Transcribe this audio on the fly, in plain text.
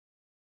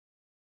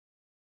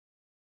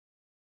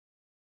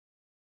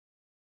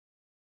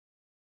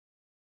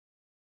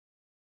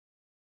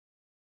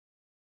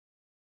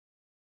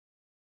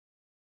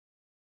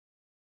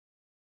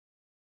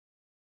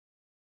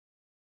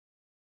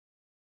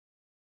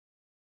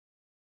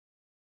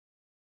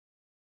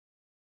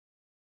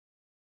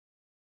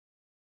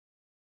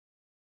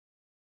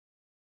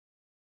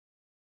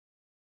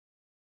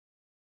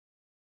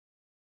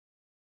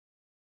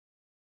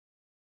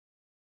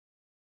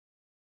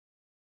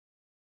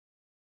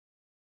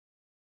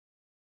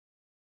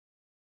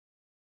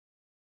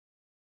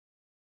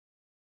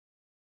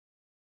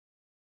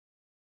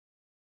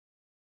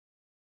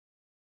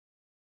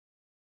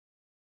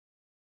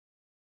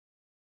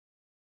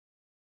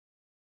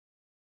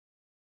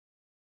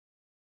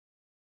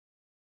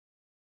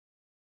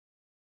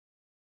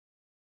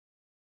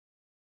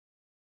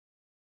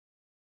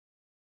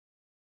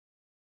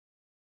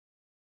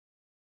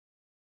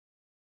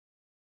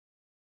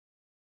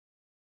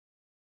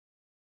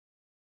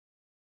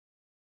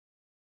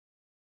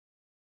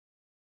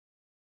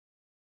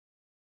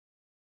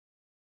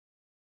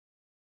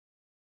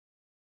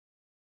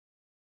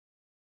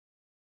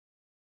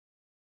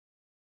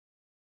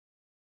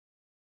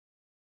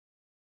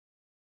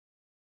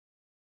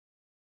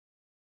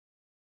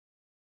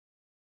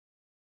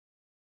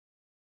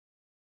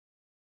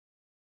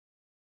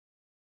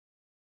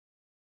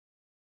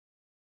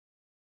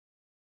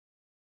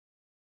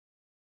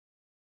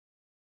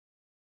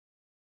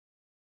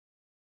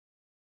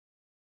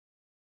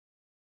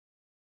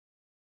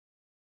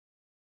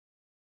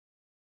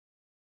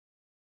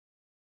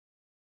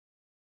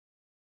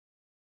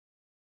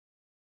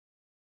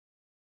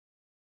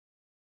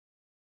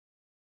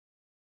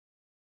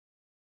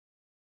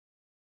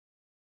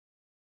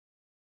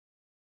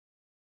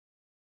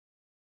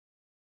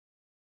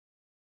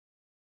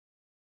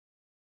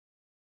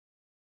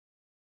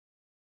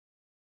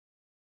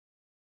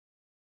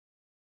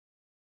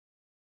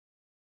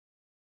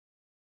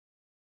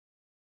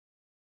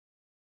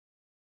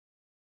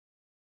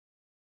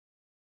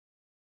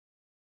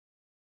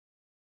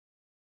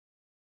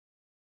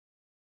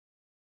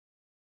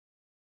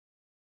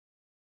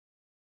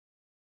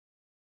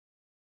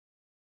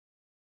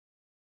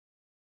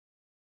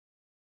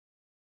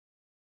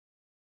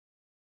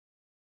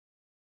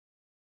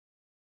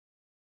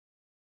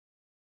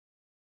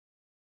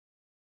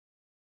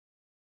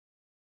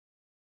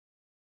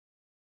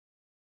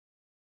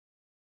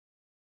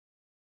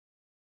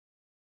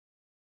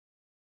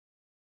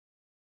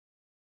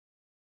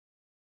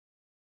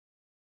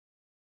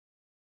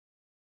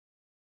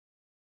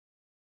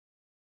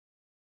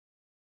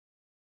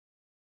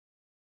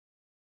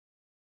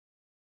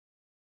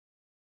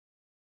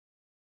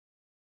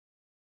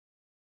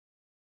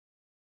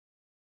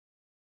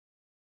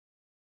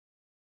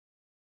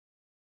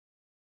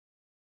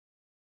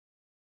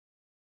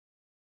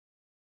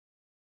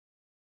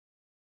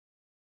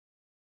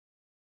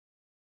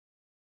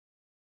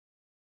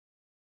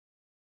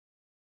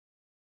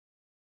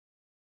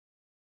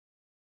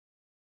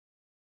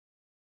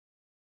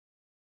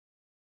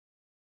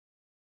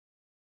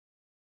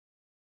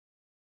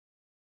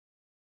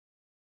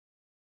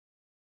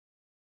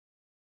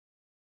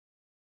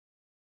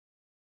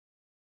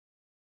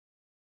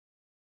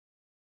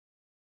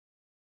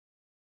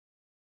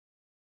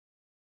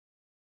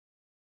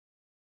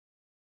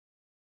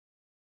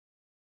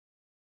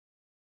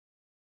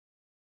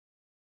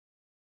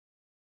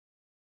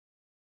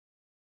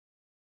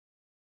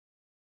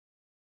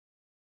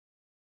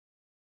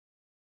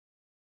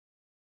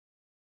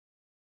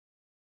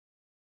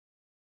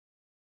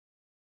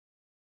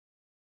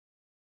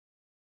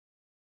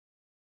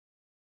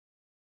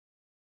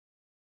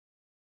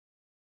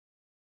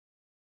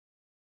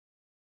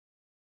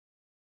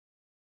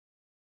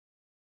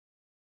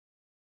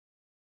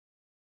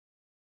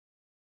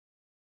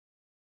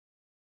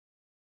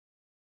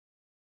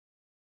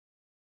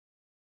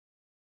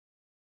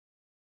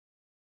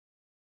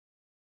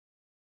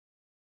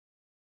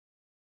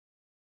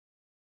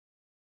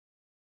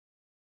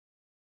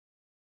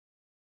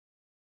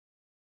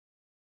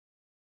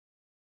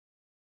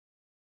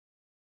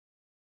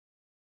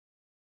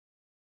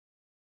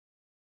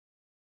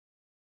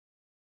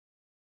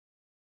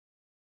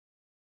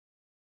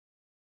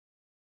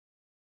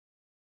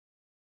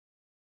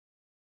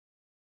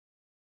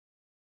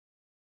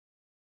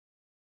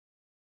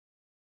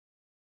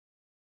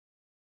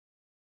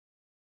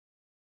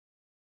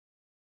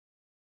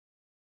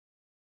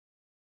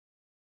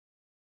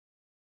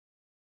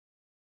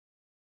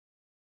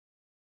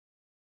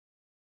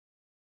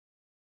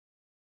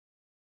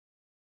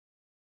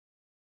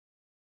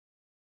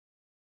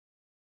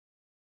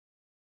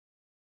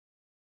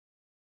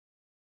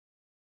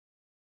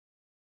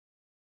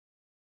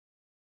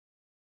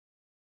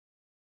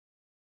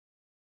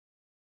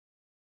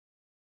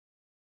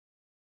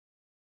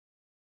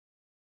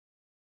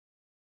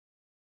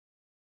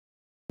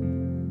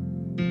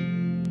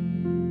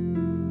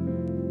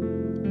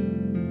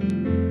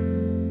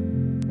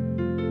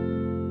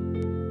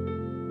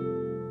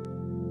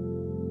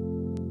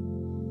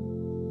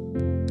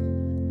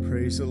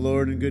Praise the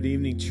Lord and good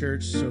evening,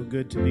 church. So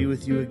good to be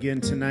with you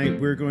again tonight.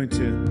 We're going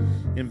to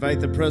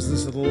invite the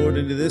presence of the Lord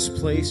into this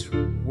place,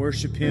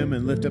 worship Him,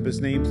 and lift up His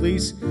name.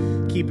 Please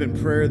keep in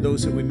prayer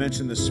those that we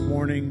mentioned this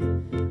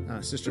morning,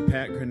 Sister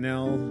Pat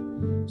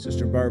Grinnell,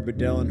 Sister Barbara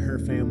Dell and her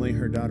family,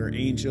 her daughter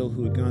Angel,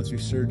 who had gone through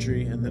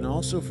surgery, and then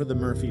also for the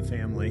Murphy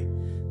family.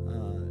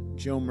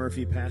 Joe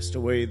Murphy passed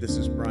away. This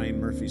is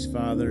Brian Murphy's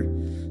father.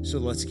 So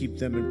let's keep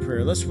them in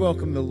prayer. Let's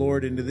welcome the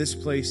Lord into this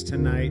place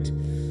tonight.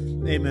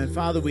 Amen.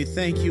 Father, we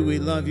thank you. We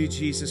love you,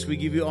 Jesus. We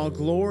give you all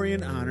glory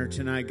and honor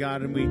tonight,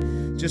 God. And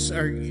we just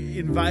are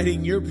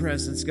inviting your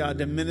presence, God,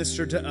 to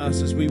minister to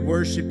us as we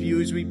worship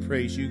you, as we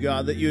praise you,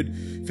 God, that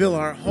you'd fill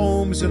our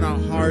homes and our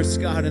hearts,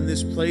 God, in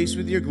this place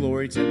with your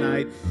glory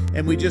tonight.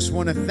 And we just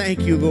want to thank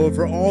you, Lord,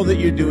 for all that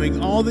you're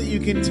doing, all that you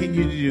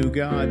continue to do,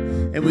 God.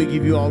 And we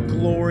give you all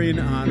glory and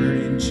honor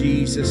in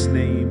Jesus'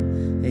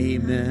 name.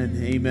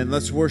 Amen. Amen.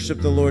 Let's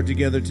worship the Lord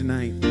together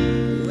tonight.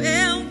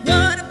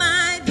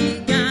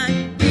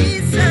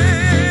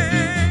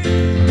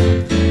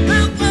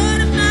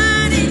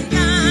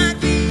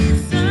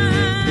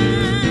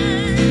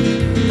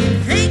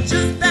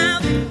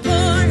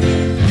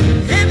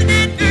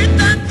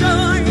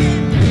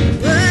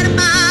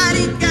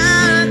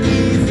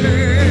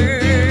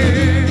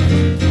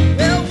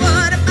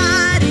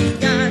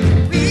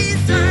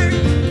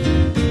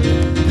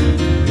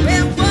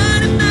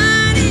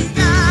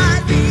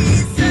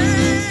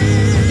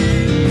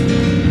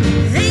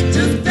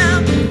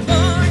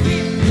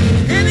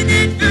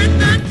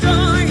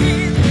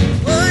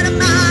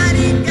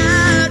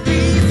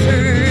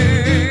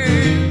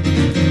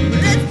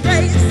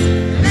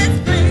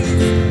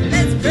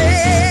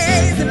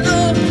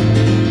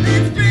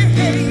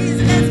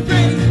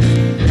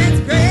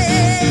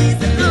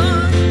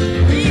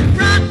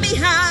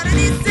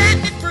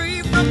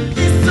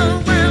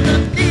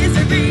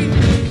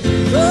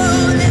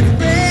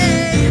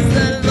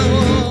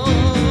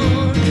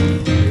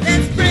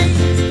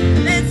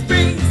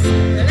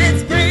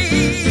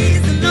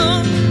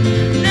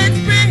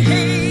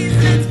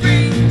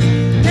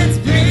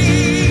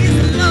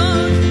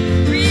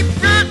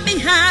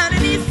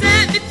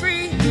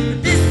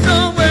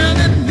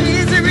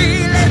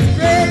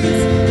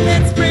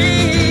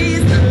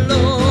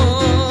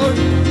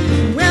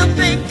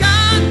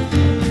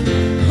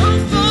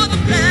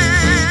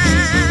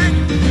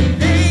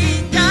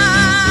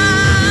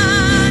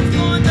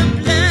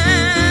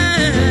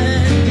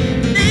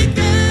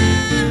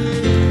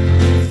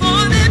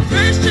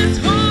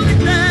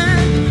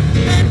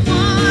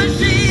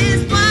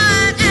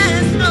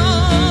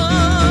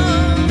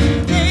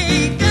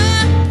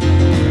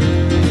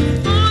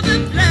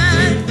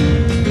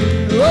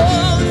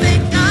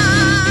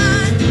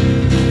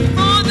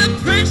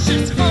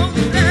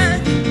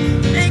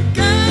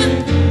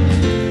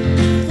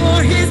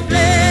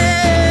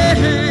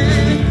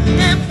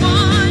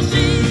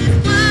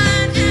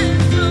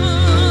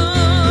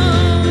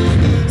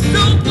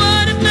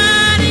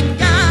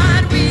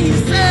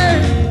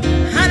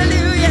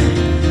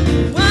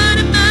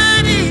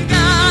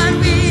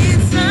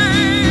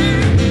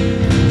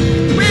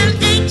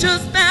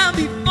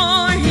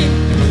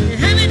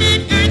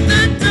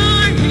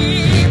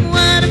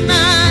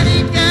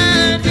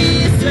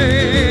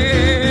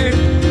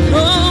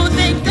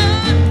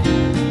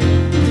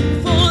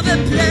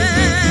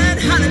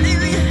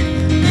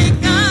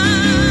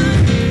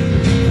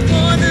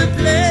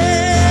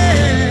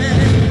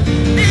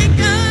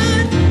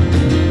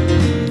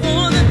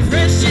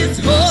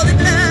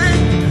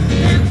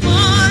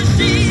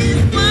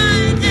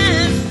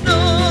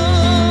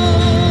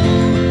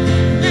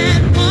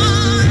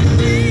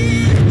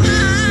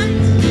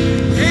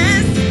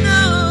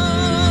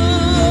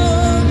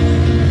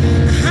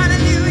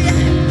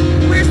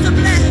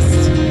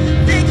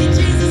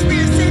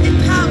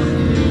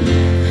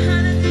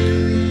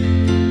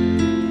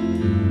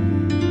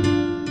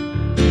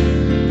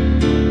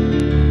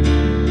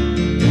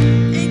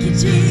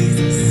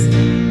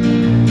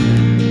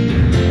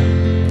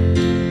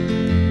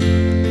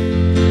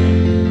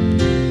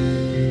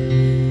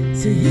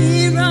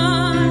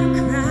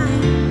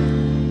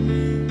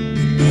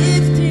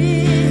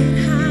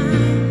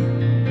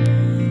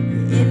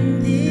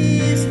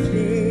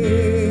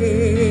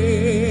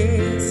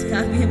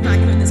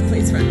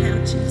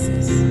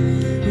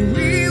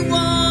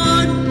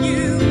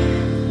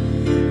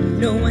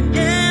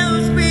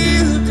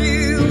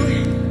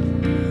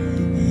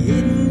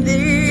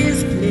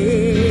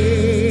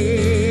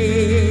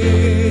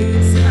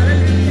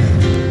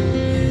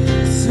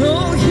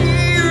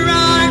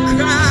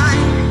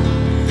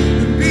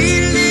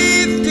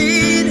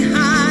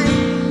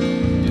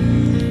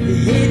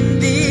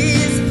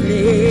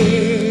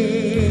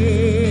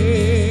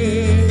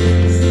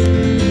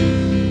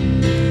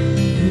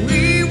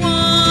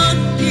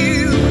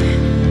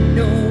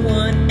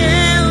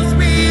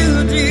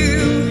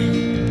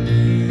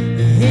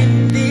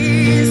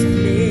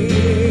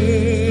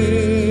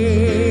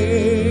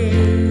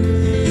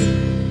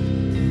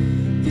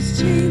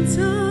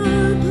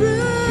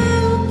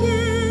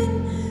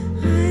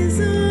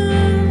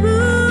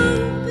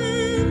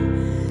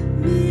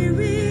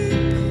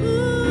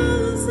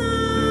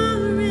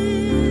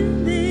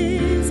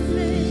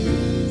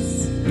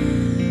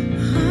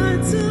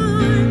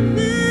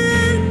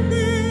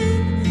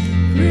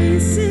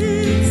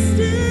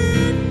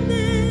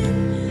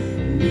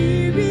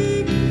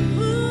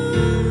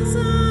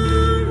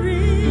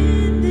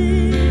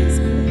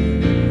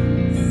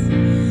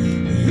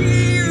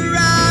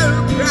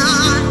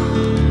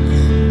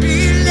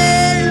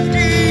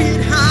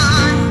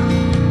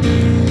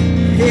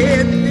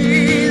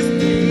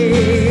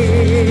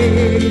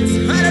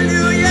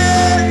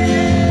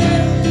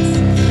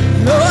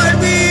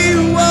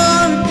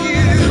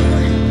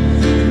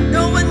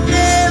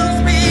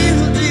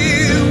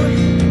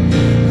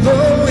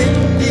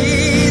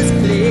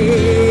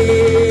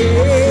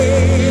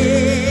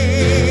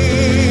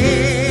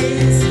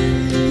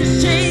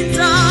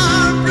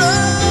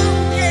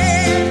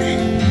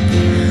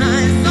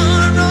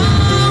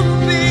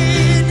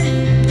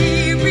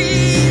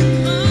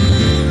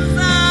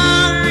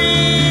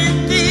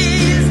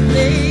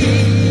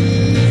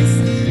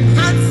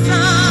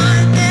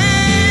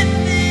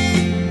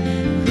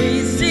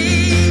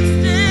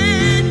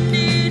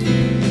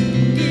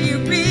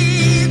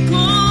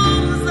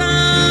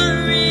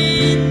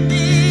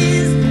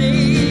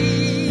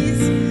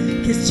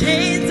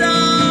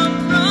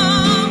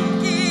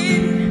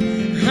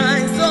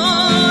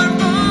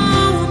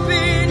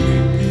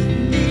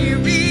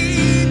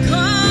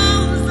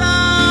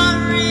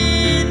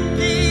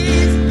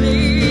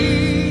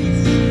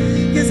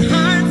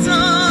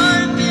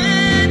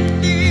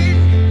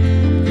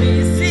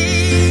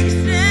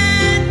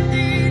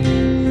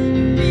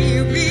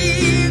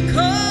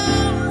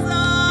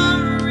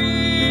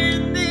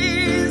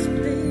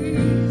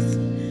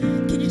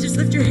 Just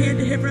lift your hand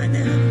to him right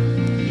now.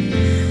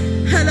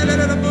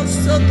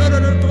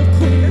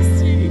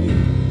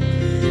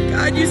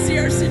 God, you see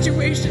our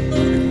situation,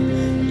 Lord.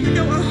 You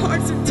know our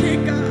heart's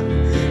intent,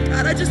 God.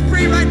 God, I just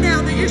pray right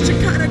now that your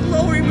Shekinah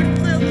glory would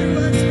flow through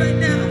us right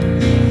now.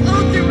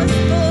 Flow through us,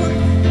 Lord.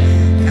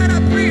 God, I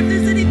pray if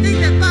there's anything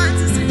that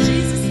binds us in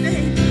Jesus'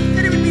 name,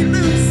 that it would be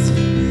loosed.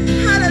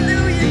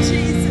 Hallelujah,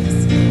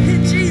 Jesus.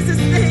 In Jesus'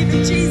 name,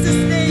 in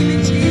Jesus' name,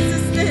 in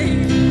Jesus'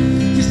 name.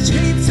 His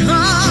chains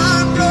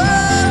are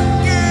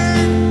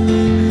broken,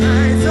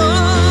 eyes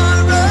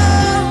are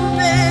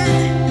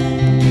open,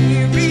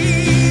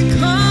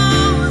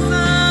 miracles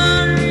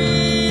are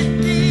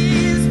in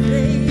this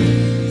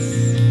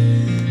place.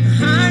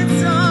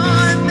 Hearts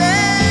are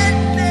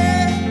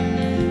mended,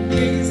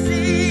 grace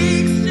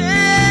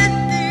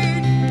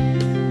extended,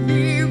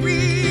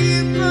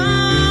 miracles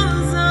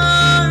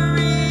are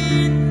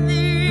in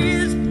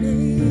this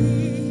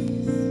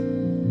place.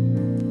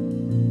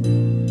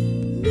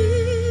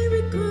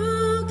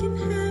 Miracle can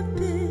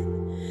happen,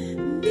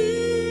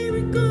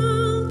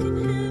 miracle can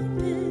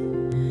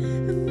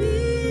happen, a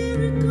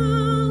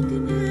miracle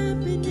can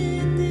happen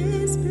in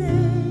this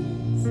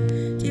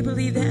place. Do you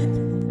believe that?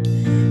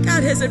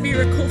 God has a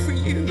miracle for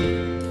you.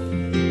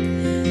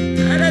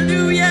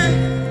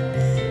 Hallelujah.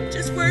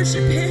 Just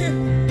worship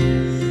him.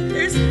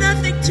 There's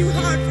nothing too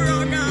hard for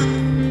our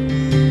God.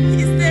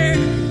 He's there.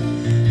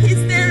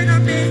 He's there in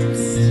our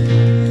midst.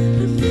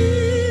 A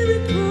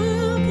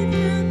miracle can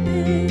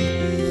happen.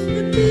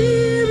 A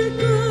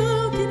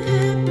miracle can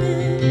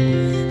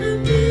happen. A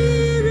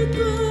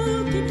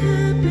miracle can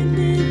happen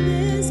in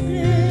this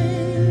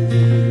place.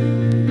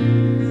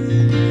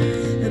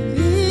 A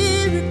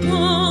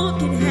miracle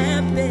can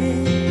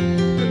happen.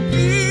 A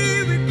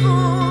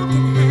miracle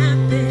can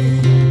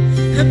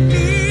happen. A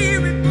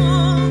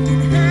miracle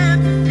can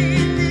happen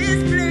in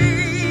this place.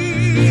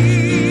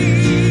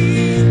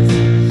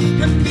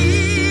 A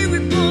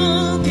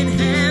miracle can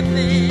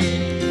happen.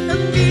 A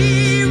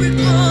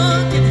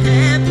miracle can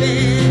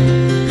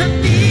happen. A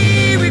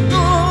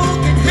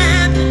miracle can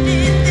happen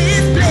in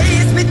this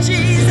place with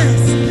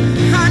Jesus.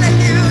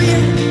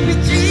 Hallelujah.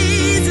 With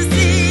Jesus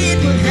it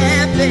will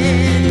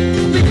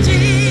happen. With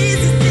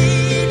Jesus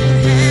it will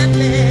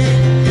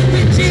happen.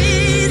 With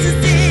Jesus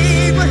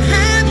it will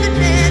happen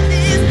in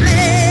this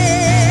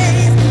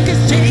place.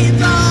 'Cause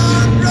chains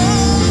are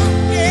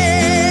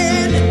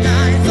broken and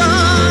eyes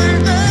are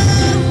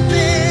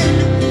open.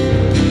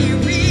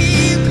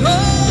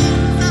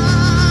 Miracles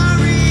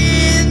are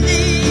in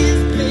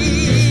this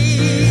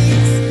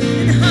place.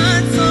 And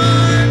hearts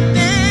are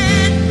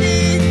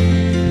mended,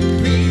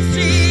 grace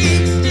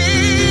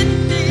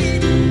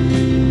extended.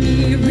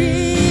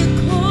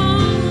 Miracles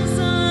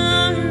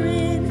are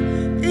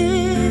in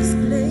this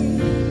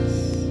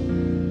place.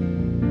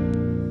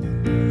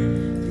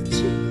 With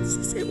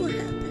Jesus it will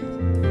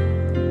happen.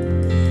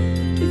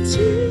 With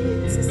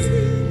Jesus it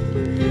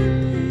will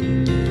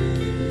happen.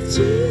 With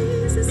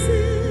Jesus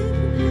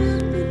it will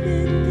happen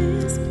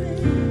in this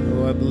place.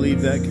 Oh, I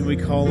believe that. Can we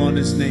call on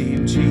his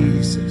name,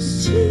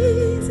 Jesus?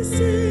 Jesus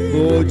it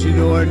will Lord, you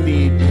know our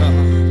need, God.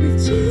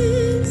 with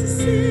Jesus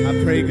it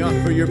I pray, God,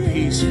 for your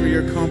peace, for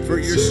your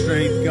comfort, your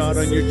strength, God,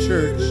 on your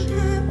church,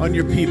 on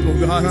your people,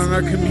 God, on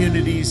our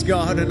communities,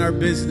 God, and our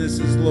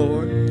businesses,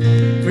 Lord.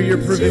 For your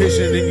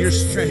provision and your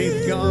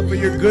strength, God, for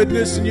your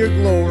goodness and your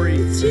glory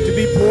to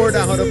be poured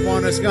out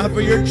upon us, God,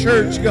 for your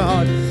church,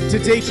 God, to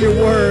take your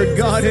word,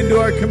 God, into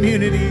our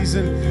communities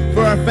and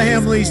for our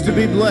families to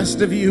be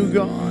blessed of you,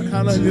 God.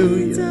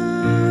 Hallelujah.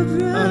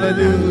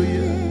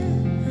 Hallelujah.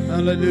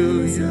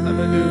 Hallelujah.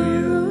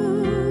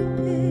 Hallelujah.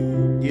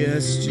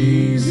 Yes,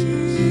 Jesus.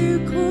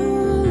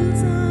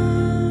 Miracles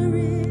are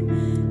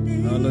in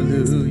this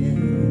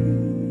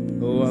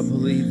Hallelujah. Oh, I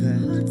believe that.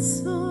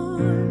 Hearts are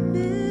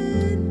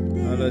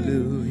mended,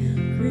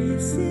 Hallelujah.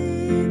 grace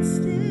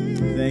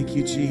extended. Thank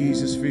you,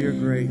 Jesus, for your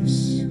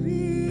grace.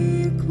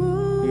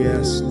 Miracles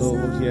Yes,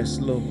 Lord. Yes,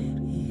 Lord.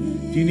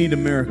 If you need a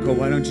miracle,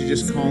 why don't you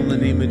just call in the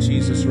name of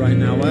Jesus right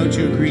now? Why don't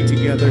you agree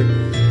together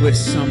with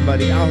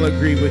somebody? I'll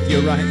agree with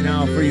you right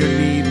now for your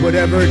need,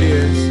 whatever it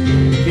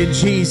is. In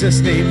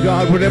Jesus' name,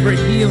 God, whatever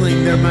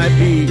healing there might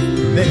be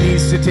that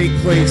needs to take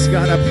place,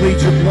 God, I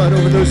plead your blood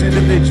over those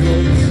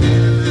individuals.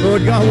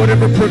 Lord God,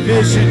 whatever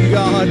provision,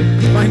 God,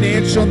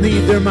 financial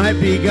need there might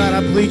be, God,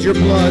 I plead your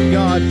blood,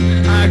 God.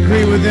 I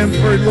agree with them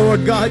for,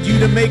 Lord God, you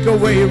to make a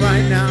way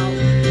right now.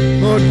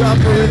 Lord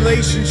God, for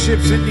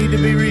relationships that need to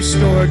be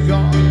restored,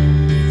 God.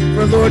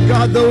 For, Lord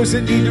God, those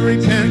that need to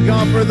repent,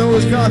 God. For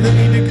those, God, that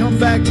need to come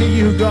back to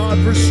you, God.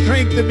 For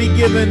strength to be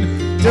given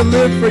to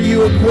live for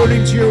you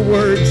according to your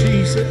word,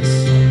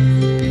 Jesus.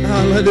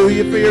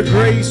 Hallelujah. For your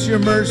grace, your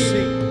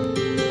mercy.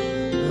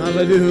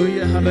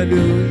 Hallelujah.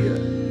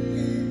 Hallelujah.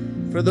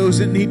 For those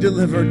that need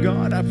delivered,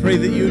 God, I pray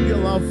that you'd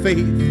allow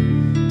faith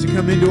to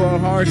come into our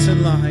hearts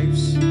and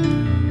lives.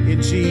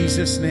 In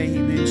Jesus'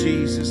 name, in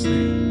Jesus'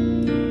 name.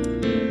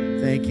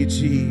 Thank you,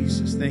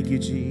 Jesus. Thank you,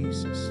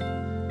 Jesus.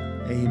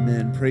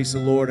 Amen. Praise the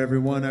Lord,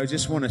 everyone. I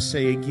just want to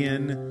say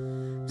again,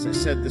 as I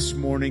said this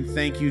morning,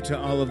 thank you to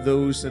all of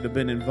those that have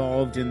been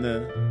involved in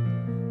the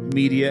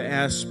media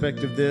aspect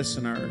of this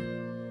and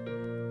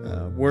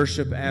our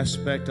worship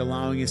aspect,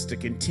 allowing us to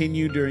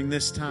continue during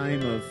this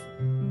time of,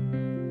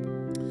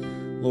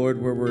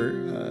 Lord, where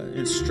we're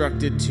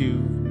instructed to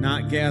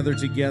not gather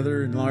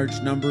together in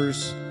large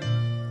numbers.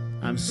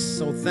 I'm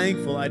so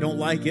thankful. I don't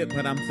like it,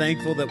 but I'm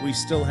thankful that we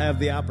still have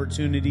the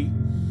opportunity,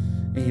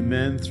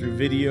 amen, through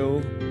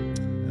video,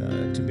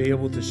 to be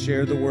able to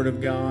share the Word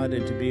of God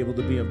and to be able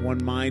to be of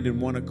one mind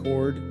and one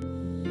accord.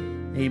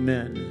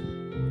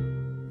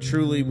 Amen.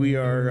 Truly, we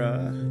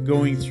are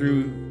going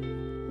through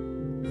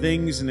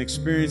things and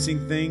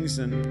experiencing things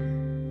and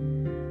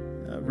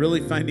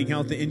really finding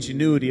out the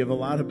ingenuity of a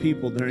lot of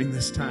people during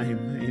this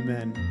time.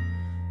 Amen.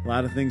 A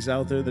lot of things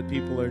out there that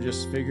people are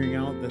just figuring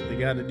out that they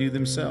got to do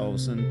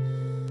themselves.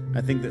 And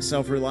I think that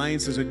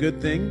self-reliance is a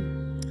good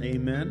thing.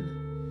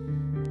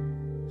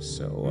 Amen.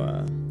 So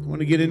I want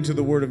to get into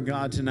the Word of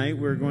God tonight.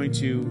 We're going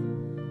to,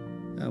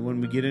 when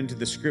we get into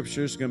the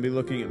Scriptures, going to be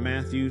looking at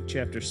Matthew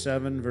chapter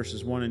 7,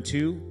 verses 1 and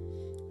 2.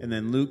 And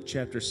then Luke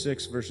chapter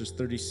 6, verses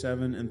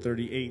 37 and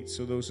 38.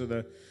 So those are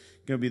going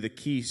to be the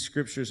key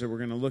scriptures that we're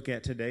going to look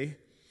at today.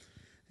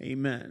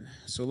 Amen.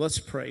 So let's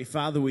pray.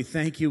 Father, we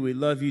thank you. We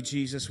love you,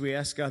 Jesus. We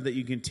ask, God, that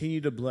you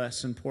continue to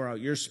bless and pour out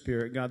your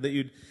Spirit. God, that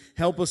you'd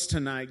help us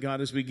tonight, God,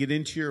 as we get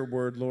into your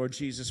word, Lord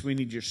Jesus. We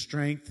need your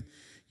strength,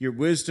 your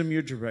wisdom,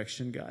 your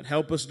direction, God.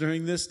 Help us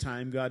during this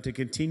time, God, to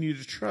continue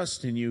to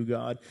trust in you,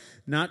 God,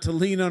 not to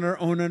lean on our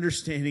own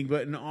understanding,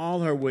 but in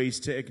all our ways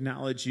to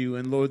acknowledge you.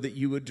 And, Lord, that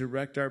you would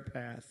direct our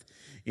path.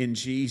 In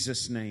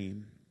Jesus'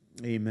 name,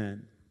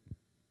 amen.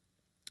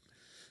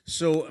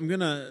 So I'm going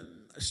to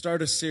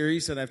start a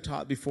series that I've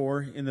taught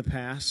before in the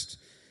past.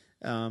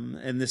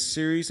 And this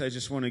series, I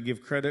just want to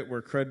give credit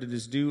where credit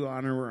is due,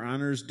 honor where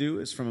honor is due.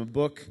 It's from a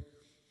book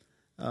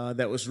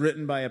that was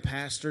written by a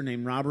pastor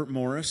named Robert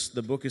Morris.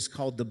 The book is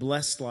called The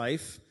Blessed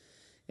Life.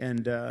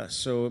 And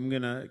so I'm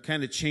going to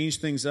kind of change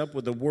things up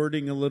with the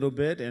wording a little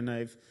bit. And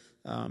I've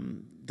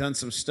done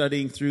some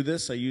studying through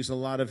this. I use a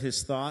lot of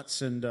his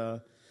thoughts and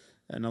a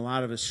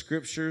lot of his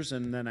scriptures,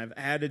 and then I've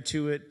added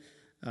to it.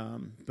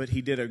 But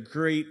he did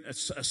a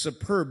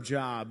superb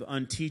job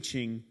on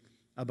teaching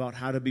about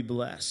how to be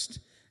blessed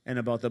and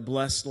about the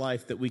blessed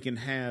life that we can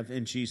have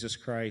in Jesus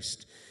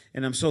Christ.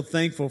 And I'm so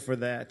thankful for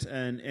that.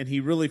 And he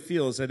really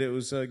feels that it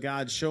was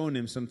God showing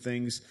him some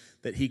things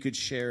that he could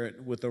share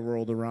it with the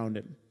world around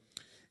him.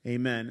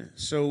 Amen.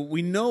 So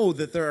we know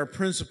that there are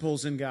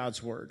principles in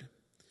God's Word.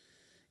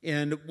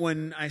 And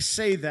when I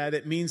say that,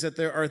 it means that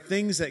there are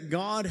things that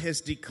God has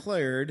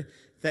declared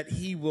that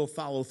he will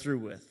follow through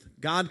with.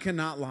 God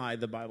cannot lie,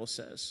 the Bible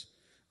says.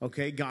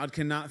 Okay? God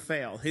cannot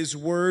fail. His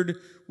word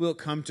will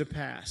come to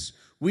pass.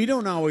 We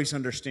don't always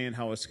understand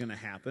how it's going to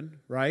happen,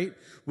 right?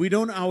 We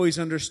don't always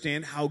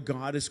understand how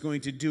God is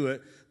going to do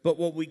it, but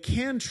what we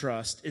can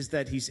trust is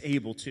that he's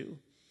able to.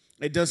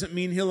 It doesn't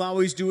mean he'll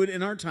always do it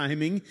in our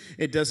timing.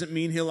 It doesn't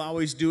mean he'll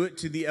always do it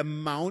to the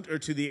amount or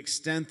to the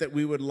extent that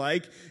we would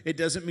like. It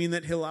doesn't mean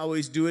that he'll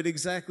always do it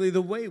exactly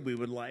the way we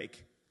would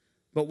like.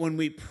 But when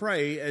we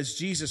pray, as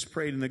Jesus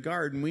prayed in the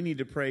garden, we need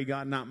to pray,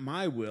 God, not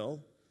my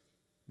will,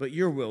 but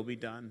your will be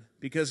done,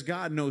 because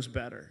God knows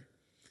better.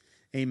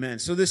 Amen.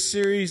 So this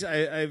series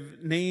I've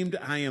named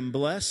I Am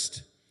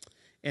Blessed,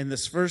 and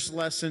this first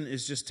lesson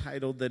is just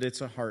titled that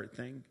it's a heart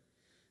thing,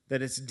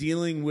 that it's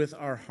dealing with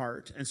our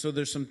heart. And so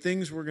there's some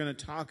things we're going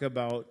to talk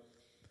about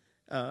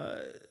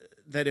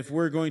that if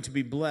we're going to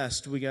be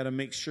blessed, we got to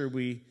make sure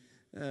we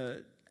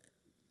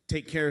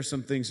take care of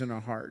some things in our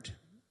heart.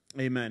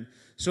 Amen.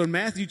 So in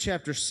Matthew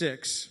chapter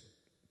 6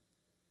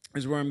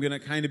 is where I'm going to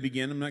kind of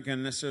begin. I'm not going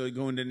to necessarily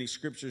go into any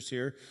scriptures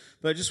here,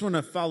 but I just want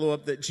to follow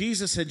up that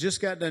Jesus had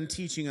just got done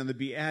teaching on the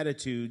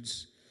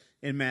Beatitudes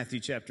in Matthew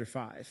chapter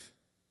 5.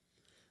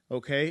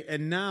 Okay?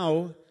 And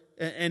now,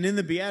 and in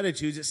the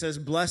Beatitudes, it says,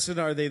 blessed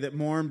are they that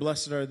mourn,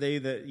 blessed are they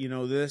that,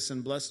 this,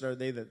 and blessed are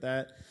they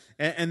that.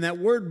 And that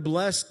word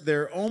blessed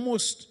there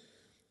almost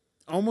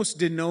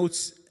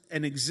denotes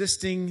an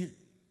existing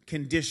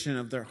condition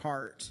of their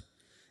heart.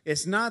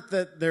 It's not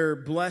that they're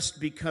blessed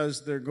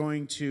because they're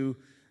going to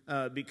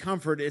be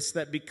comforted. It's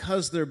that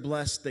because they're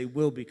blessed, they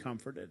will be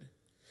comforted.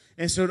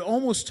 And so it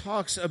almost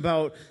talks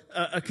about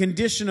a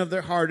condition of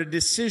their heart, a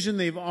decision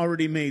they've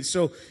already made.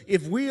 So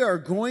if we are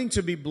going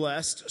to be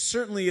blessed,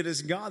 certainly it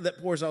is God that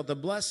pours out the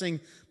blessing,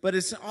 but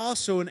it's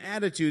also an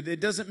attitude.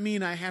 It doesn't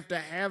mean I have to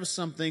have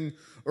something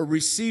or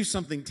receive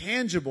something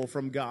tangible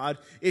from God.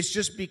 It's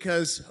just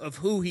because of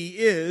who he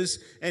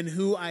is and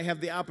who I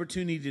have the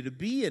opportunity to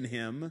be in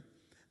him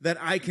that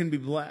I can be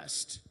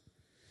blessed.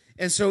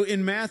 And so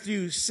in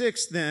Matthew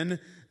 6 then,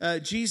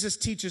 Jesus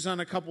teaches on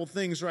a couple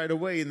things right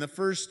away. In the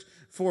first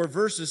 4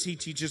 verses, he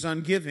teaches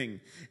on giving.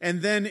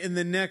 And then in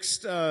the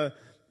next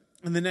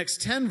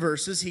 10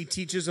 verses, he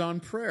teaches on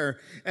prayer.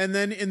 And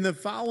then in the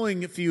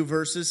following few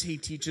verses, he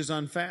teaches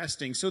on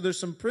fasting. So there's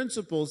some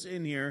principles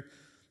in here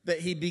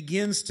that he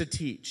begins to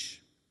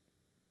teach.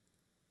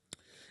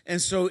 And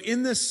so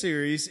in this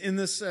series, in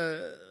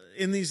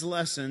these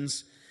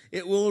lessons,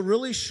 it will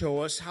really show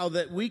us how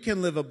that we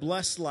can live a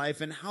blessed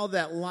life and how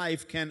that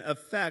life can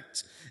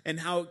affect and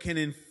how it can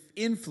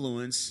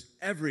influence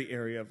every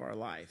area of our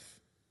life.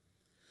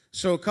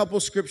 So a couple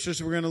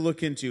scriptures we're going to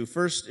look into.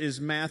 First is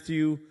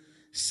Matthew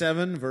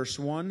 7, verse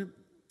 1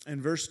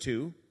 and verse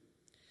 2.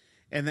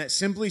 And that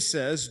simply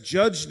says,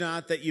 "Judge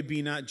not that you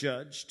be not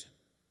judged."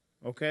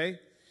 Okay?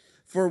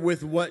 "For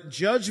with what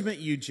judgment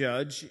you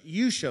judge,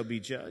 you shall be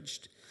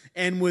judged.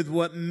 And with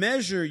what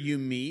measure you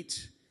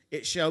mete,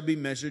 it shall be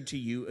measured to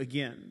you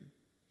again."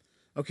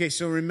 Okay,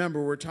 so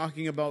remember, we're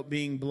talking about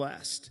being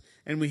blessed.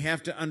 And we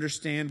have to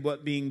understand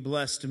what being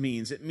blessed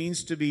means. It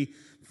means to be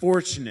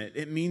fortunate.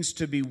 It means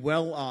to be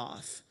well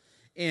off.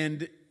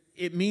 And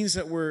it means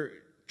that we're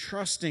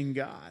trusting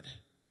God.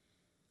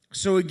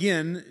 So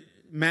again,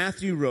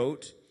 Matthew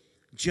wrote,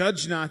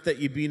 "Judge not that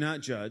you be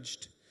not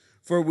judged.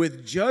 For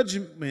with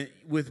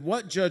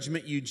what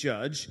judgment you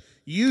judge,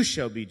 you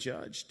shall be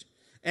judged.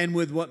 And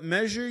with what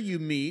measure you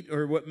mete,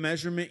 or what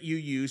measurement you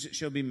use, it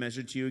shall be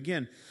measured to you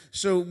again."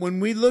 So when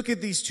we look at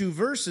these two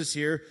verses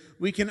here,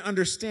 we can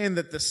understand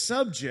that the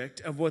subject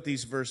of what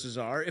these verses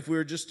are, if we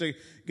were just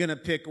going to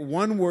pick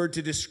one word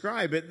to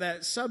describe it,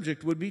 that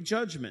subject would be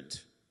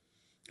judgment.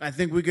 I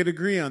think we could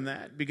agree on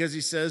that, because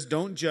he says,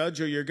 don't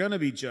judge or you're going to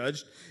be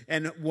judged,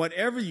 and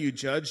whatever you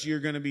judge, you're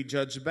going to be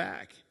judged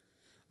back.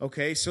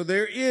 Okay, so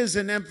there is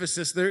an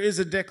emphasis, there is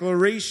a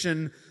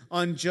declaration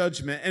on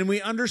judgment, and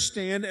we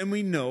understand and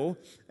we know,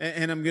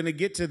 and I'm going to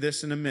get to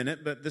this in a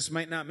minute, but this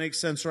might not make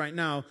sense right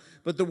now,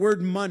 but the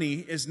word money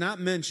is not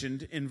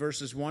mentioned in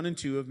verses 1 and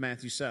 2 of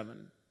Matthew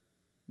 7.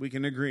 We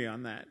can agree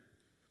on that.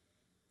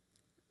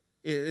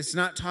 It's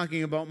not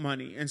talking about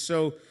money, and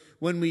so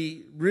when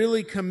we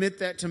really commit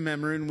that to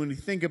memory and when we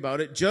think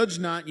about it, judge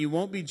not, you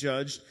won't be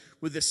judged.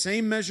 With the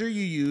same measure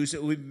you use,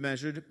 it will be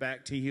measured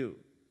back to you.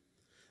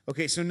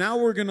 Okay, so now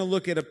we're going to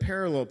look at a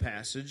parallel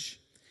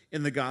passage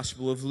in the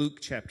Gospel of Luke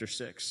chapter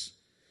 6.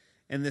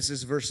 And this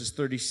is verses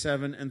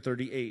 37 and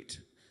 38.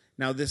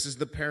 Now this is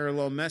the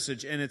parallel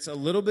message, and it's a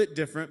little bit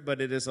different, but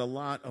it is a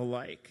lot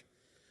alike.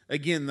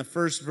 Again, the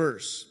first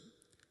verse,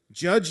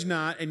 "Judge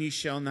not, and ye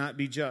shall not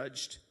be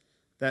judged."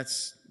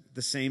 That's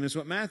the same as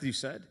what Matthew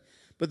said.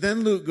 But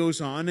then Luke goes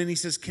on, and he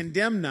says,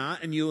 "Condemn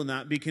not, and you will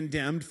not be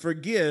condemned.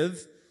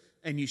 Forgive,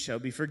 and you shall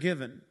be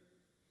forgiven."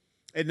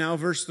 And now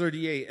verse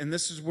 38, and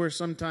this is where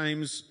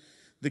sometimes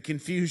the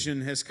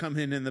confusion has come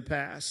in the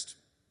past.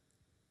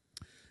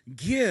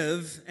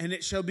 "Give, and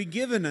it shall be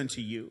given unto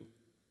you.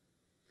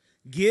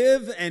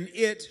 Give, and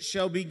it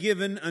shall be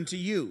given unto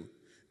you.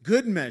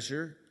 Good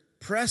measure,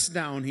 pressed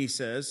down," he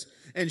says,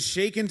 "and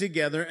shaken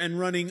together, and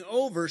running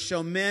over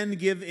shall men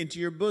give into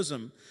your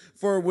bosom.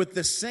 For with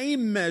the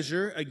same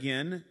measure,"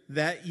 again,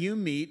 "that you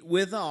mete,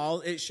 withal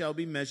it shall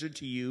be measured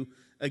to you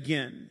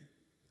again."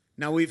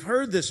 Now, we've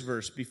heard this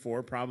verse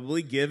before,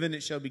 probably. "Give, and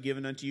it shall be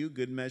given unto you.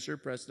 Good measure,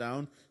 pressed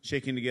down,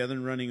 shaken together,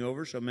 and running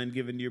over, shall men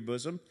give into your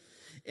bosom."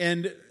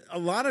 And a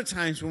lot of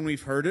times when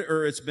we've heard it,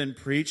 or it's been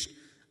preached,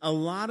 a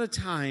lot of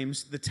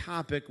times the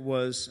topic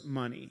was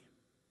money.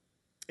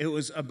 It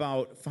was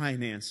about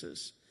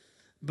finances.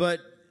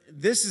 But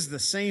this is the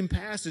same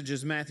passage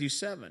as Matthew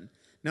 7.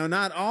 Now,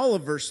 not all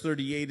of verse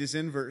 38 is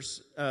in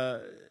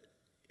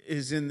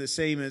the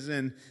same as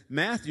in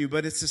Matthew,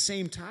 but it's the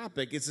same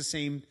topic. It's the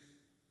same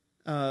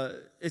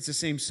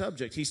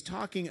subject. He's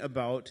talking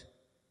about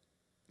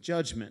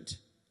judgment.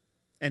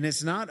 And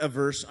it's not a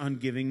verse on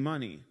giving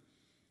money.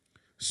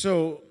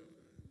 So,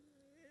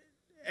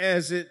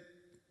 as it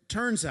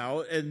turns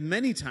out, and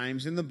many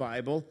times in the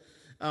Bible,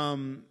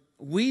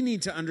 we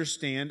need to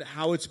understand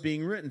how it's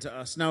being written to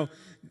us. Now,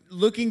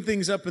 looking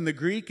things up in the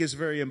Greek is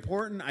very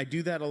important. I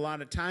do that a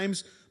lot of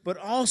times. But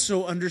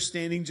also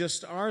understanding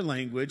just our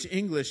language,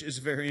 English, is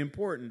very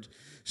important.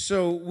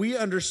 So we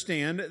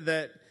understand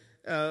that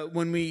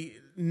when we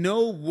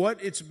know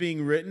what it's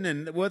being written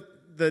and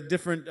what the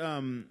different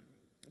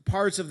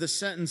parts of the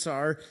sentence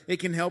are, it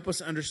can help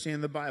us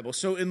understand the Bible.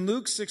 So in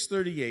Luke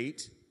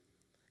 6:38,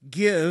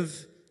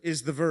 give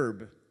is the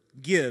verb.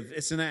 Give,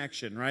 it's an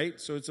action, right?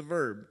 So it's a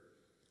verb.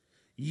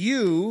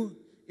 You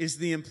is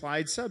the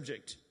implied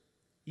subject.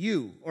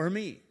 You or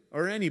me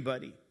or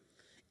anybody.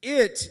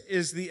 It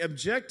is the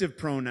objective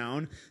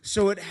pronoun,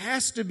 so it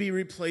has to be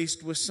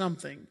replaced with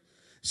something.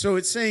 So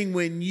it's saying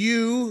when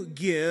you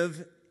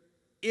give,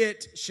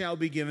 it shall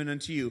be given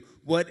unto you.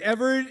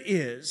 Whatever it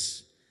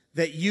is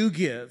that you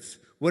give,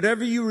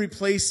 whatever you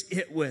replace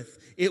it with,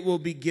 it will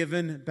be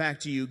given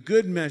back to you.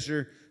 Good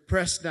measure,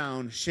 pressed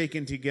down,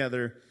 shaken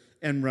together,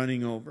 and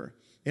running over.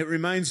 It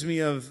reminds me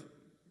of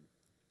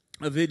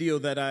a video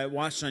that I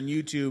watched on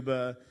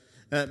YouTube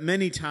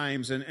many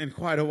times and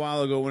quite a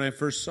while ago when I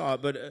first saw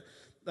it. But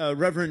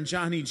Reverend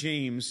Johnny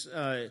James,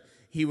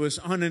 he was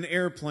on an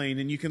airplane,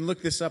 and you can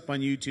look this up on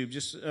YouTube.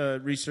 Just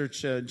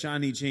research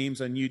Johnny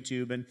James on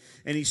YouTube, and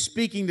he's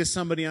speaking to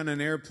somebody on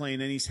an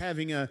airplane, and he's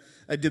having a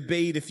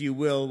debate, if you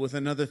will, with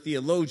another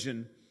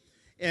theologian.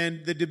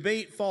 And the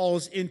debate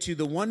falls into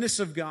the oneness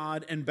of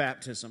God and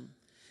baptism.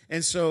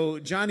 And so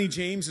Johnny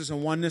James is a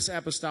oneness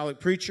apostolic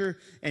preacher,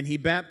 and he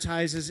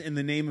baptizes in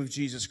the name of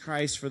Jesus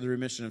Christ for the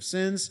remission of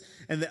sins.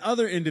 And the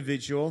other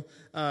individual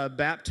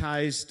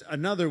baptized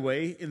another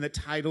way in the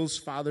titles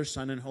Father,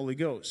 Son, and Holy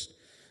Ghost.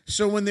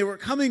 So when they were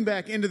coming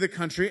back into the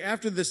country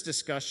after this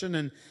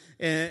discussion,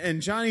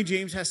 and Johnny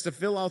James has to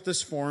fill out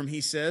this form, he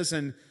says,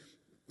 and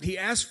he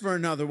asked for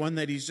another one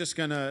that he's just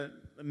going to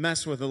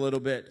mess with a little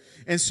bit.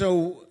 And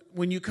so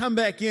when you come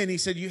back in, he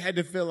said you had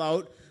to fill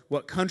out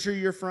what country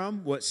you're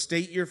from, what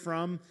state you're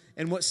from,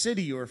 and what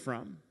city you're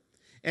from.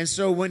 And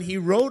so when he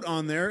wrote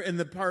on there in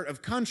the part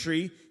of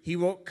country, he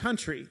wrote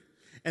country.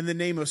 And the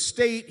name of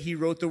state, he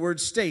wrote the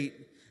word state.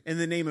 In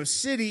the name of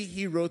city,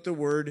 he wrote the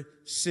word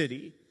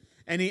city.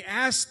 And he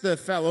asked the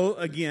fellow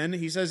again,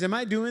 he says, am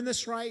I doing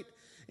this right?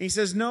 And he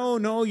says,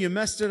 no, you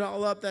messed it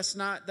all up. That's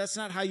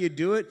not how you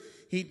do it.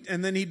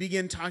 And then he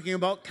began talking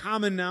about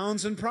common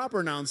nouns and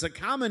proper nouns. The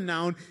common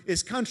noun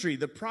is country.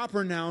 The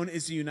proper noun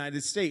is the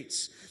United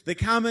States. The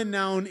common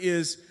noun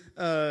is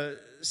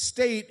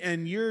state,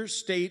 and your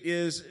state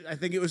is, I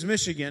think it was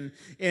Michigan.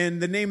 And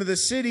the name of the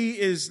city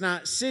is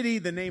not city.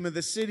 The name of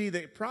the city,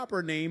 the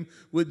proper name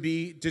would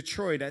be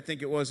Detroit, I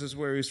think it was, is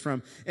where he was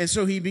from. And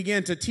so he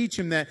began to teach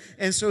him that.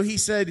 And so he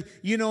said,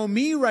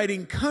 me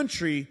writing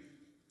country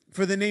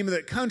for the name of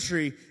the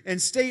country,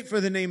 and state for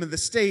the name of the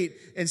state,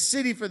 and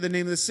city for the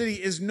name of the city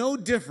is no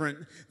different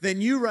than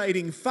you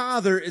writing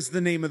Father is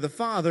the name of the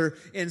Father,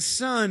 and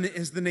Son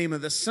is the name of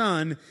the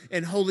Son,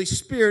 and Holy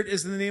Spirit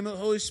is the name of the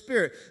Holy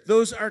Spirit.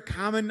 Those are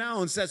common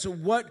nouns. That's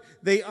what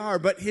they are.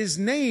 But his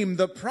name,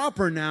 the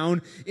proper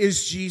noun,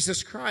 is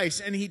Jesus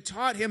Christ. And he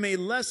taught him a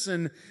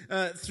lesson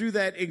through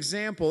that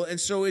example. And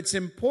so it's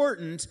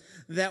important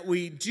that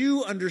we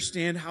do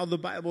understand how the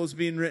Bible is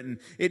being written.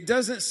 It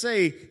doesn't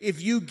say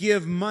if you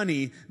give money.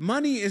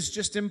 Money is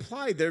just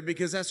implied there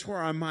because that's where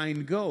our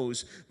mind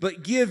goes.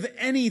 But give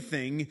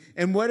anything,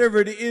 and whatever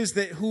it is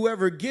that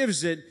whoever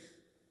gives it,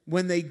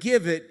 when they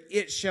give it,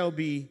 it shall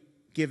be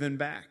given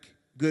back.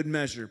 Good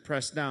measure,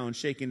 pressed down,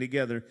 shaken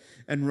together,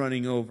 and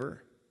running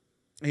over.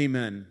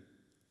 Amen.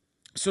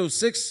 So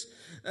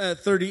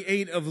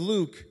 6:38 of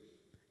Luke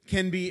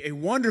can be a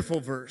wonderful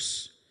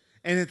verse.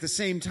 And at the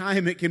same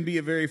time, it can be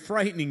a very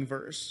frightening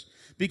verse.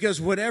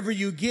 Because whatever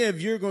you give,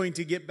 you're going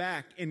to get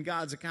back in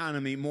God's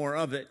economy more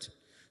of it.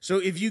 So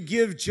if you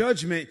give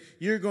judgment,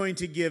 you're going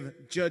to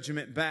give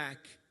judgment back.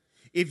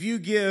 If you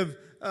give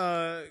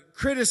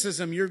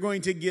criticism, you're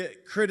going to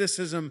get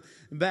criticism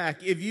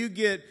back. If you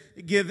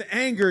give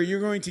anger, you're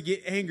going to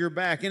get anger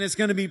back. And it's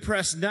going to be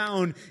pressed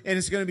down, and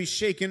it's going to be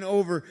shaken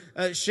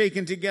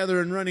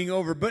together and running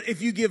over. But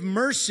if you give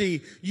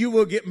mercy, you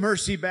will get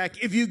mercy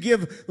back. If you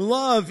give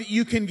love,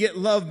 you can get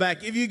love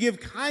back. If you give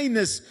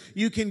kindness,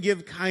 you can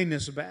give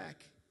kindness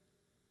back.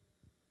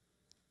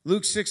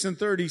 Luke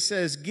 6:30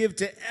 says, give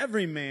to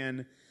every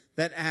man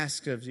that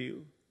asks of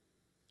you.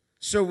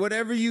 So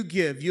whatever you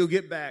give, you'll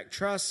get back.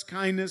 Trust,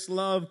 kindness,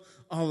 love,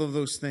 all of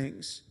those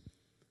things.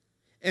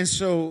 And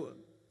so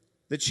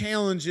the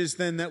challenge is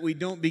then that we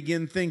don't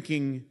begin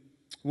thinking,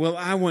 well,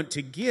 I want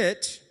to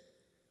get,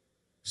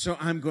 so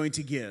I'm going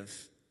to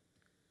give.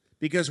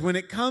 Because when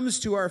it comes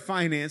to our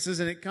finances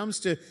and it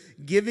comes to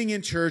giving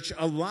in church,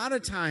 a lot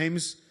of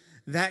times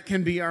that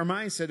can be our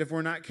mindset if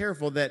we're not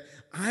careful, that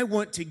I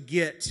want to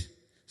get,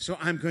 so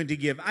I'm going to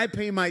give. I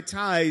pay my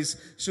tithes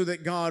so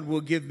that God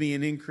will give me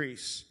an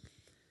increase.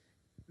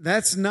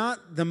 That's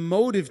not the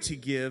motive to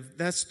give.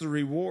 That's the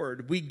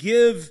reward. We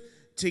give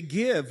to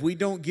give. We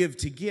don't give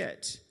to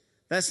get.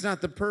 That's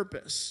not the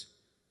purpose.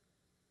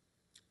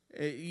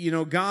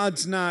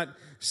 God's not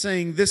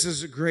saying, this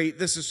is great,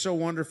 this is so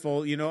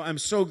wonderful. I'm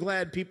so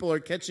glad people are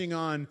catching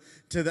on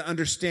to the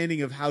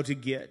understanding of how to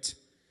get.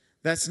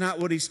 That's not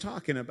what he's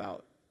talking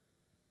about.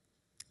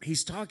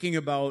 He's talking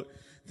about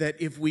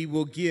that if we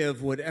will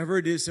give whatever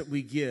it is that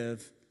we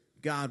give,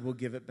 God will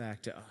give it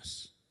back to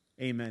us.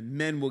 Amen.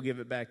 Men will give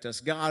it back to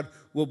us. God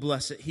will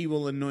bless it. He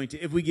will anoint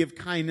it. If we give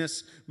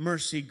kindness,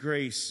 mercy,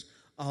 grace,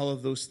 all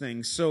of those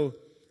things. So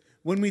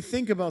when we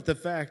think about the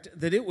fact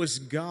that it was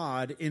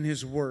God in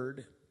his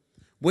word,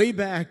 way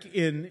back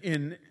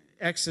in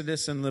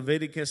Exodus and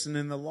Leviticus and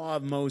in the law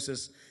of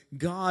Moses,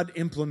 God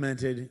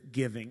implemented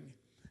giving.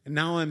 And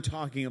now I'm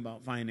talking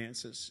about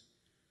finances.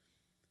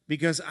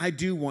 Because I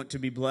do want to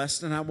be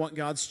blessed, and I want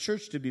God's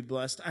church to be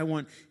blessed. I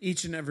want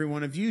each and every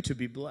one of you to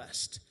be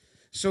blessed.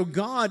 So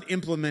God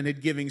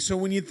implemented giving. So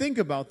when you think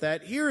about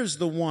that, here is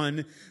the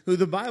one who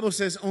the Bible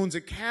says owns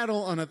a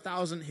cattle on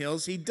 1,000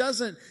 hills. He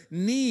doesn't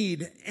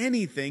need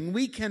anything.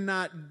 We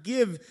cannot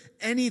give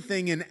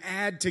anything and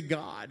add to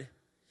God.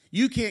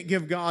 You can't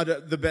give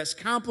God the best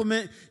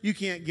compliment. You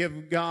can't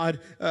give God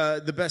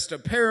the best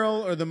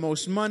apparel or the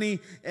most money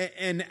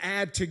and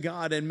add to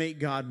God and make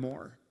God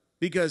more,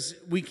 because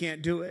we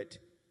can't do it.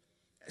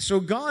 So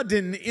God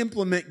didn't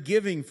implement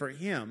giving for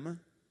him.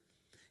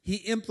 He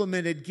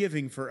implemented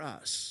giving for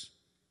us.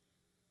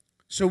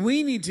 So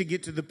we need to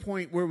get to the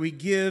point where we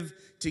give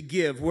to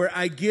give, where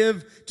I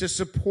give to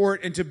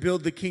support and to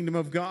build the kingdom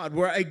of God,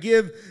 where I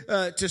give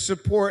to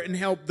support and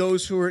help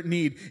those who are in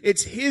need.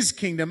 It's his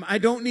kingdom. I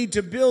don't need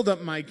to build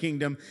up my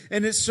kingdom.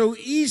 And it's so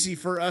easy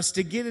for us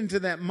to get into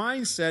that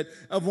mindset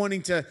of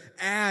wanting to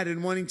add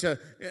and wanting to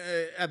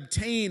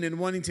obtain and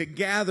wanting to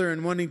gather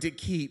and wanting to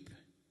keep.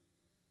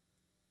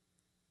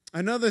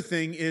 Another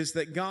thing is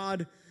that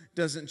God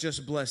doesn't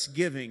just bless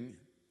giving.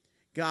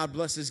 God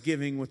blesses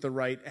giving with the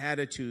right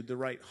attitude, the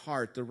right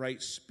heart, the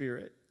right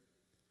spirit.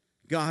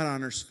 God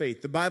honors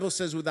faith. The Bible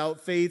says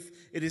without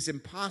faith, it is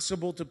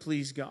impossible to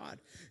please God.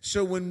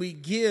 So when we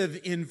give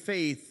in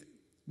faith,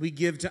 we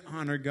give to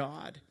honor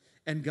God,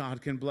 and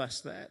God can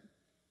bless that.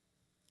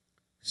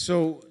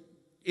 So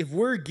if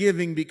we're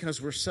giving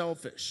because we're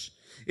selfish,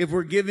 if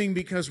we're giving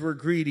because we're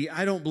greedy,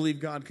 I don't believe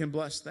God can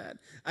bless that.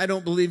 I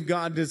don't believe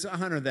God does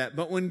honor that.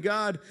 But when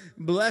God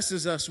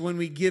blesses us, when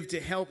we give to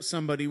help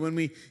somebody, when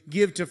we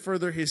give to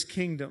further his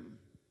kingdom.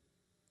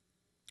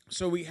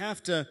 So we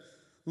have to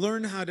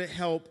learn how to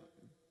help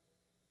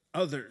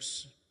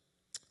others.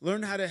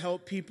 Learn how to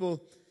help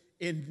people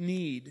in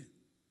need.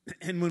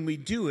 And when we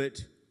do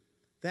it,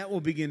 that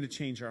will begin to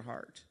change our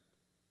heart.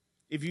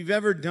 If you've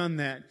ever done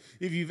that,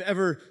 if you've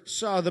ever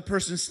saw the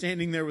person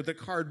standing there with a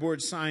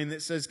cardboard sign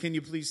that says, "Can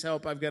you please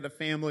help? I've got a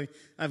family,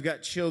 I've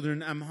got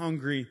children, I'm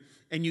hungry,"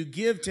 and you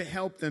give to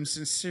help them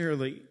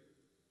sincerely,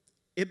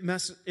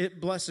 it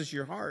blesses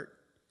your heart.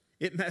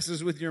 It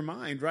messes with your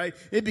mind, right?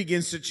 It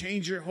begins to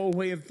change your whole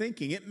way of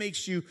thinking. It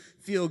makes you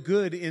feel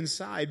good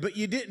inside. But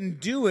you didn't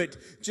do it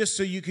just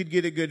so you could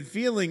get a good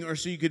feeling or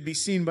so you could be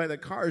seen by the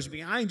cars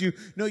behind you.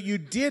 No, you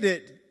did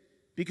it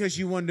because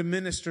you wanted to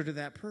minister to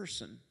that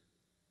person.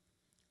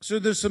 So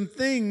there's some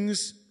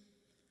things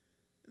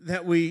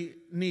that we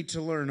need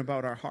to learn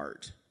about our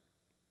heart,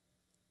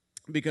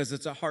 because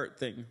it's a heart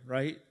thing,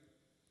 right?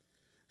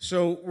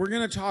 So we're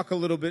going to talk a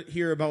little bit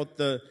here about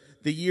the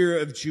year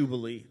of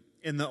Jubilee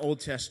in the Old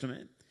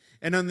Testament.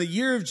 And on the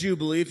year of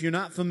Jubilee, if you're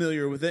not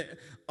familiar with it,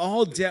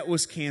 all debt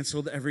was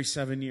canceled every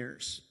 7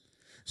 years.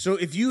 So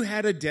if you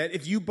had a debt,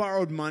 if you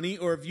borrowed money,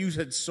 or if you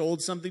had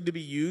sold something to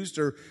be used,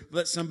 or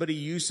let somebody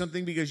use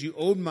something because you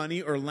owed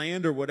money or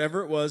land or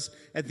whatever it was,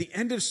 at the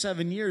end of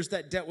 7 years,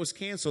 that debt was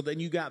canceled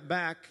and you got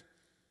back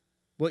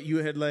what you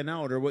had lent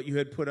out or what you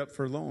had put up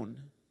for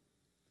loan.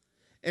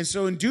 And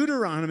so in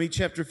Deuteronomy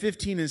chapter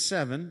 15 and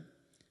 7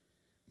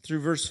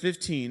 through verse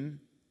 15,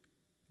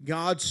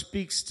 God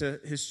speaks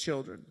to his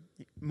children.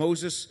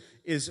 Moses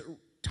is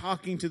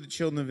talking to the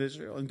children of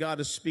Israel, and God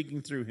is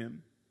speaking through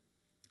him.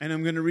 And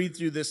I'm going to read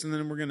through this, and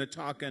then we're going to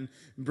talk and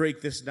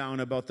break this down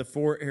about the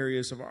 4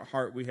 areas of our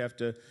heart we have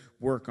to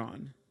work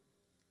on.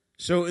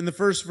 So in the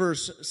first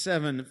verse,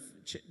 7,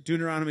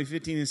 Deuteronomy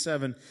 15 and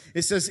 7,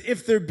 it says,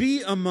 "If there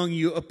be among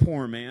you a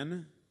poor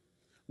man,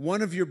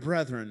 one of your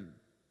brethren,"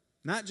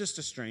 not just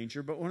a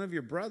stranger, but one of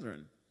your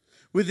brethren,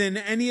 "within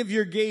any of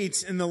your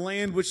gates in the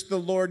land which the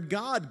Lord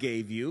God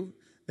gave you,"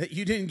 that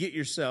you didn't get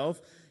yourself,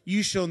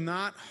 "you shall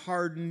not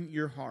harden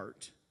your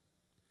heart."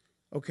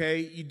 Okay,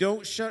 you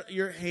don't shut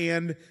your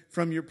hand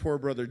from your poor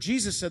brother.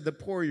 Jesus said the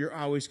poor you're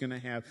always going to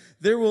have.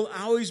 There will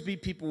always be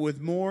people with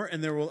more,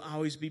 and there will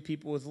always be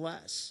people with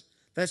less.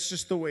 That's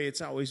just the way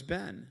it's always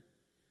been.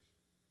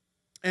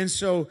 And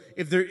so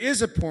if there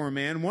is a poor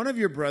man, one of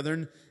your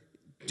brethren,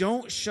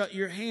 don't shut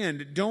your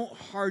hand. Don't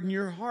harden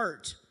your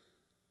heart.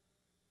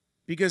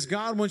 Because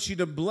God wants you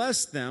to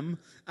bless them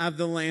of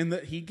the land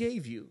that he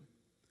gave you.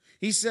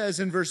 He says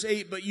in verse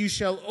 8, "But you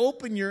shall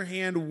open your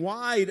hand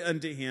wide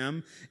unto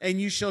him, and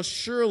you shall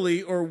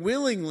surely or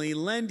willingly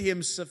lend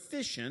him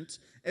sufficient,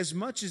 as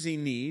much as he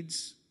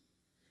needs,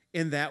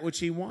 in that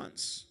which he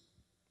wants."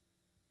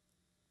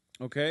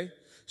 Okay?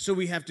 So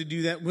we have to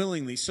do that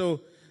willingly.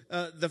 So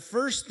the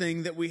first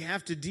thing that we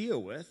have to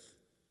deal with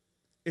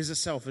is a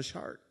selfish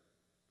heart.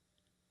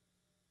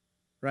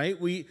 Right?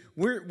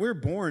 We're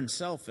born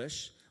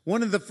selfish.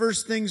 One of the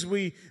first things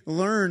we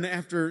learn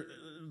after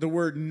the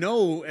word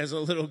no as a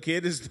little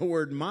kid is the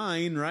word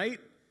mine, right?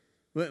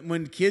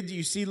 When kids,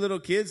 you see little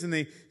kids and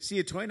they see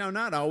a toy. Now,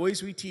 not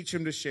always. We teach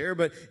them to share,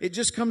 but it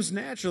just comes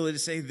naturally to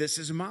say, "This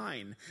is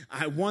mine.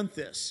 I want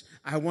this.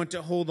 I want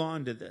to hold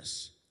on to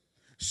this."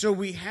 So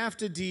we have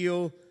to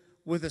deal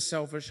with a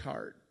selfish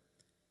heart.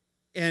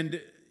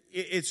 And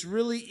it's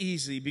really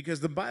easy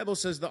because the Bible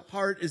says the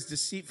heart is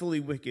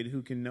deceitfully wicked.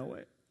 Who can know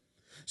it?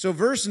 So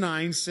verse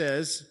 9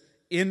 says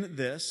in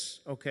this,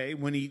 okay,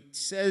 when he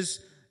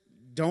says,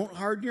 don't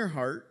harden your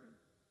heart.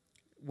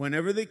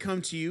 Whenever they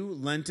come to you,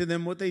 lend to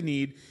them what they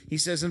need. He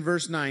says in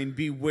verse 9,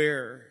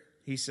 beware,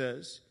 he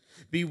says,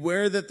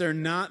 beware that there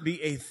not be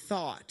a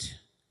thought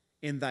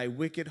in thy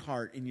wicked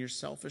heart, in your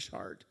selfish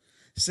heart,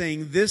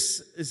 saying,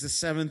 this is the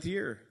 7th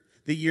year,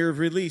 the year of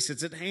release.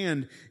 It's at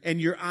hand,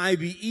 and your eye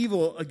be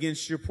evil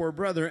against your poor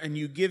brother, and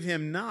you give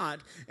him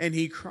not, and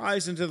he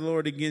cries unto the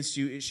Lord against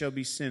you, it shall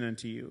be sin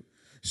unto you.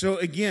 So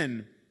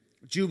again,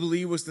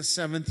 Jubilee was the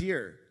 7th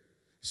year.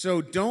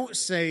 So don't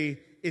say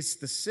it's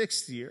the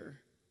 6th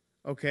year,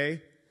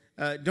 okay?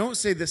 Don't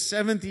say the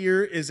 7th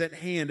year is at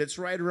hand. It's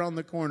right around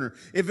the corner.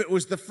 If it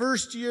was the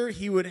 1st year,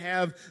 he would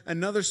have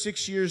another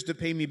 6 years to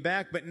pay me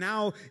back. But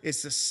now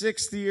it's the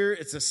 6th year.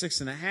 It's the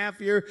 6.5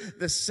 year.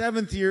 The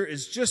 7th year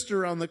is just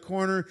around the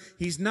corner.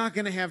 He's not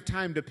going to have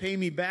time to pay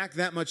me back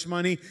that much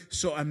money,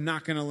 so I'm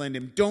not going to lend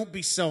him. Don't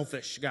be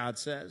selfish, God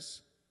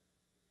says.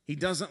 He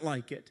doesn't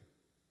like it.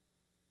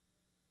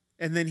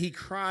 And then he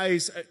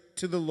cries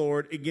to the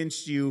Lord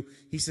against you.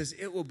 He says,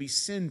 it will be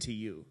sin to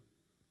you.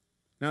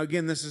 Now,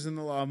 again, this is in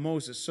the law of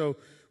Moses. So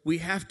we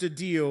have to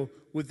deal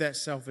with that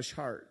selfish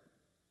heart.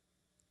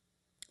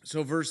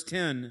 So verse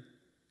 10,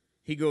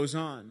 he goes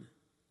on,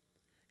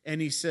 and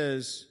he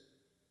says,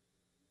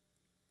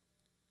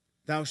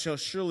 thou shalt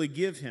surely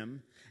give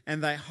him,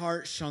 and thy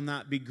heart shall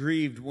not be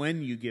grieved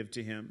when you give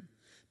to him,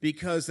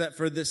 because that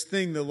for this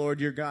thing the Lord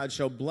your God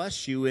shall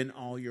bless you in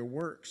all your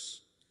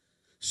works.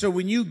 So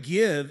when you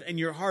give and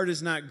your heart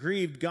is not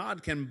grieved,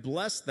 God can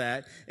bless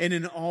that and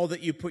in all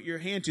that you put your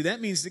hand to.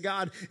 That means that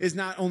God is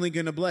not only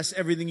going to bless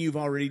everything you've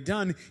already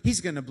done, he's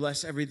going to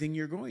bless everything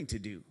you're going to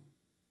do.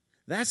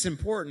 That's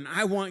important.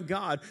 I want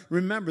God.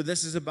 Remember,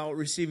 this is about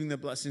receiving the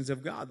blessings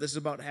of God. This is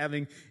about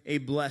having a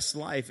blessed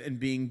life and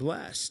being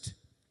blessed.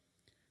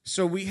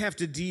 So we have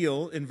to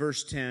deal in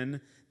verse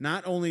 10,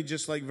 not only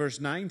just like verse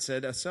 9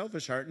 said, a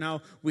selfish heart.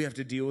 Now we have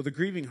to deal with a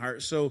grieving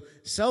heart. So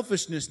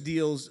selfishness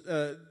deals,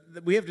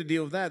 we have to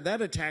deal with that.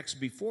 That attacks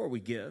before we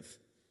give.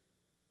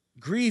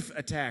 Grief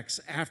attacks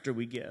after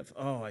we give.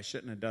 Oh, I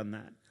shouldn't have done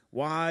that.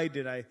 Why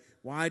did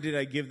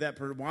I give that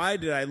person? Why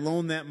did I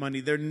loan that money?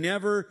 They're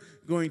never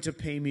going to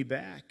pay me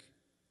back.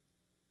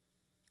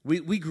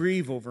 We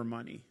grieve over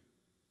money,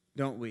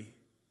 don't we?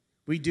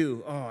 We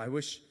do. Oh, I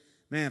wish,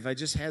 man, if I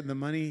just had the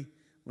money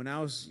when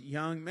I was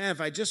young, man, if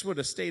I just would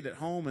have stayed at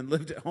home and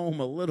lived at home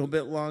a little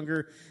bit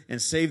longer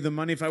and saved the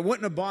money, if I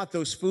wouldn't have bought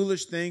those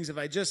foolish things,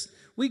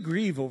 we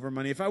grieve over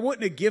money. If I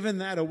wouldn't have given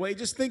that away,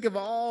 just think of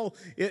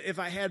if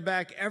I had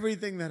back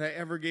everything that I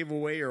ever gave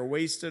away or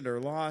wasted or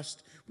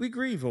lost, we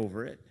grieve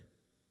over it.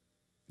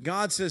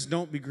 God says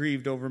don't be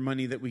grieved over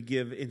money that we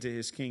give into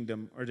his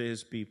kingdom or to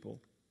his people.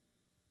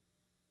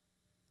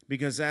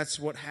 Because that's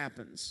what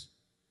happens.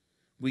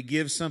 We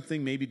give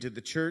something maybe to the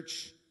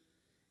church,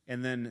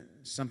 and then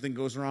something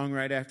goes wrong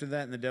right after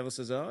that, and the devil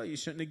says, oh, you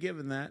shouldn't have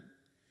given that.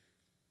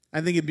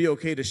 I think it'd be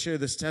okay to share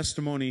this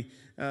testimony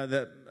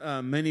that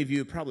many of you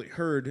have probably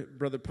heard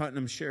Brother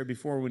Putnam share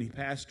before when he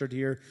pastored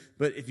here.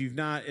 But if you've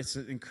not, it's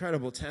an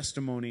incredible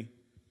testimony.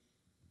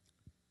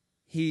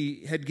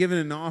 He had given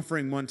an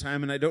offering one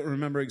time, and I don't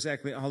remember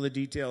exactly all the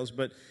details,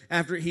 but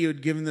after he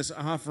had given this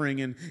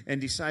offering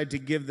and decided to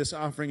give this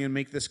offering and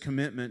make this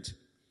commitment,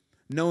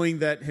 knowing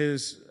that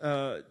his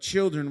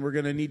children were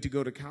going to need to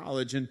go to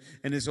college, and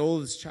his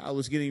oldest child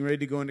was getting ready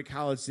to go into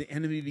college, the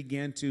enemy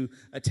began to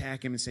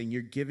attack him and saying,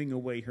 you're giving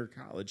away her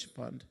college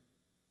fund.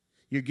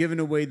 You're giving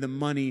away the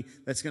money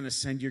that's going to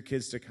send your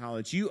kids to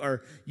college. You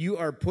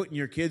are putting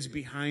your kids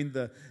behind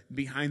the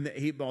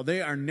 8 ball.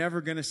 They are never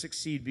going to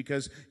succeed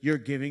because you're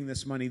giving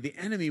this money. The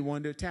enemy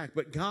wanted to attack,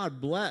 but God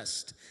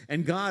blessed,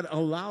 and God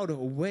allowed a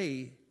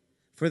way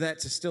for that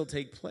to still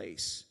take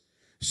place.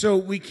 So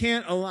we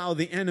can't allow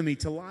the enemy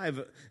to lie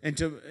and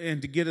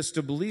to get us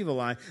to believe a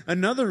lie.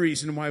 Another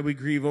reason why we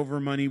grieve over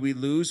money we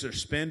lose or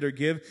spend or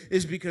give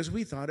is because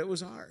we thought it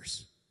was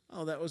ours.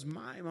 Oh, that was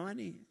my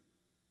money.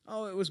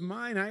 Oh, it was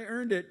mine. I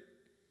earned it.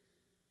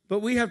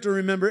 But we have to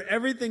remember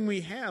everything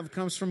we have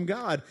comes from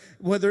God.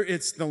 Whether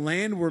it's the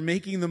land we're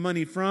making the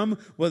money from,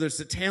 whether it's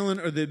the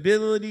talent or the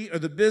ability or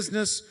the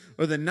business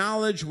or the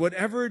knowledge,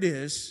 whatever it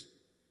is,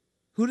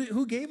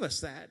 who gave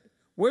us that?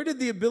 Where did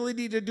the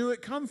ability to do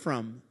it come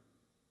from?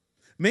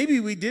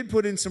 Maybe we did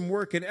put in some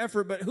work and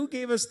effort, but who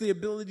gave us the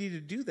ability to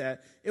do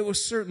that? It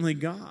was certainly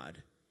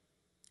God.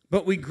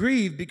 But we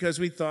grieved because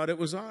we thought it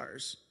was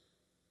ours.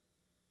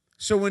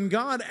 So when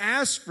God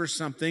asks for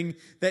something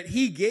that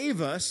he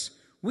gave us,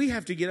 we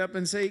have to get up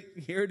and say,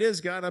 here it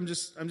is, God, I'm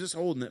just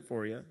holding it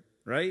for you,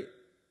 right?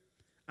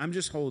 I'm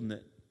just holding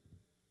it.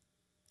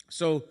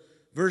 So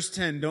verse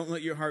 10, don't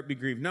let your heart be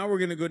grieved. Now we're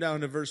going to go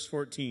down to verse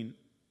 14.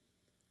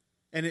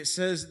 And it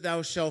says,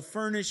 thou shalt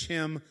furnish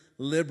him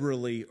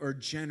liberally or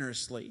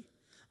generously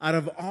out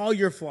of all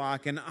your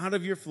flock and out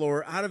of your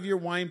floor, out of your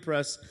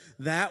winepress,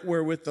 that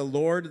wherewith the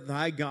Lord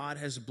thy God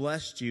has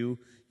blessed you,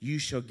 you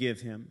shall give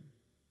him.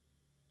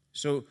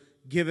 So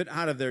give it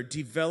out of there.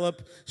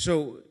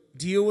 So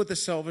deal with the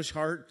selfish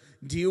heart,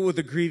 deal with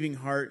the grieving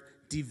heart,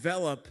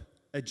 develop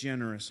a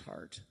generous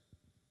heart.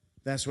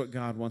 That's what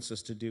God wants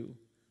us to do.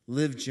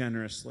 Live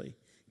generously.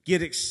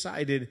 Get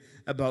excited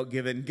about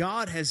giving.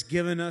 God has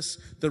given us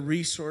the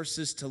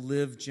resources to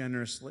live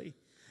generously.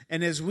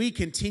 And as we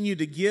continue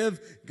to give,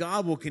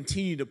 God will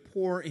continue to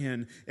pour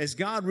in. As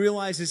God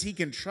realizes he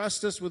can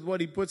trust us with what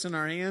he puts in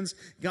our hands,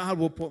 God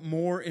will put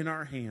more in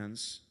our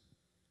hands.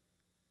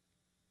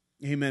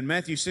 Amen.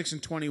 Matthew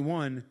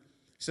 6:21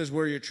 says,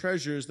 where your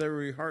treasure is, there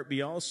will your heart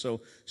be also.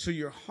 So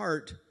your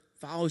heart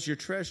follows your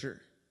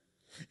treasure.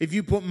 If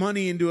you put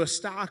money into a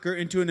stock or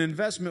into an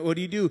investment, what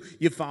do?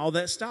 You follow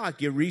that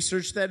stock. You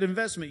research that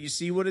investment. You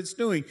see what it's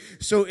doing.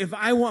 So if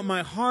I want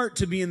my heart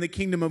to be in the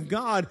kingdom of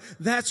God,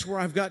 that's where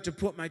I've got to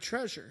put my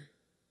treasure.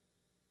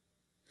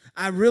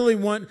 I really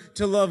want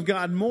to love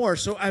God more.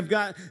 So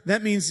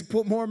that means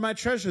put more of my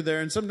treasure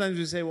there. And sometimes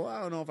we say, well,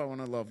 I don't know if I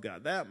want to love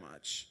God that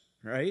much,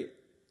 right?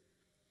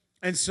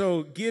 And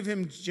so give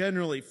him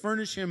generally,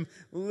 furnish him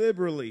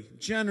liberally,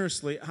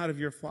 generously out of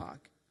your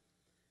flock.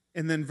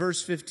 And then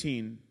verse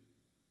 15,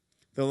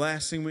 the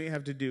last thing we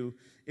have to do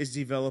is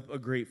develop a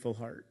grateful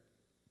heart.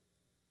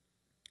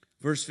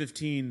 Verse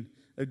 15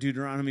 of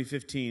Deuteronomy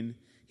 15,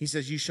 he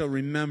says, you shall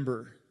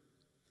remember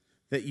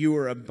that you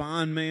were a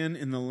bondman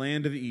in the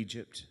land of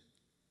Egypt.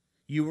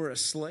 You were a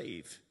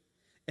slave,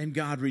 and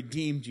God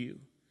redeemed you.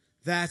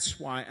 That's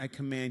why I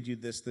command you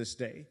this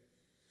day.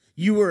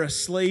 You were a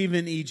slave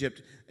in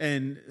Egypt,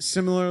 and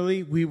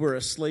similarly, we were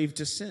a slave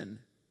to sin.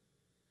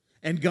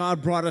 And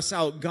God brought us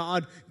out.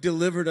 God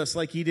delivered us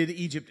like he did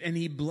Egypt, and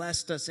he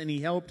blessed us and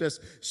he helped us.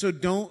 So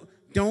don't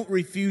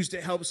refuse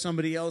to help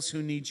somebody else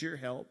who needs your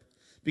help,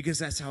 because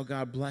that's how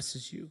God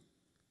blesses you.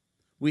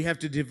 We have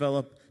to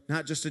develop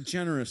not just a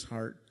generous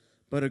heart,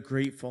 but a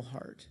grateful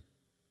heart.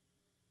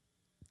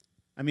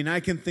 I mean, I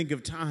can think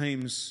of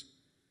times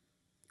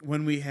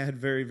when we had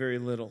very, very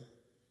little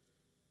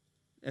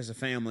as a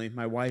family,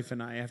 my wife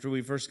and I, after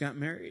we first got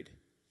married.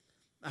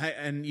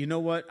 And you know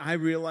what? I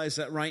realize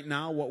that right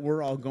now, what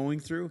we're all going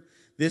through,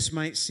 this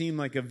might seem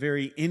like a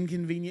very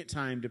inconvenient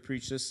time to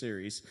preach this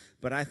series,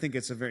 but I think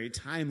it's a very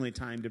timely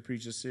time to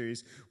preach this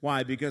series.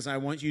 Why? Because I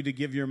want you to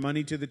give your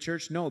money to the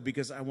church? No,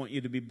 because I want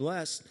you to be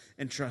blessed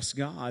and trust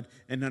God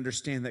and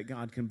understand that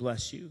God can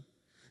bless you.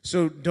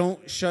 So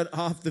don't shut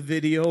off the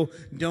video.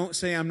 Don't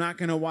say, I'm not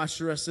going to watch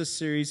the rest of this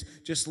series.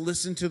 Just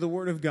listen to the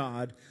Word of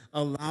God.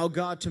 Allow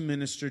God to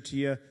minister to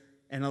you,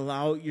 and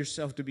allow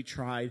yourself to be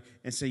tried,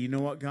 and say, you know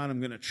what, God, I'm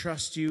going to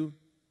trust you,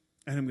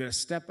 and I'm going to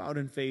step out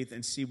in faith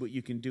and see what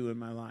you can do in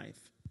my life.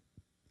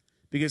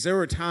 Because there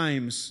were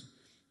times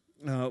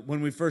when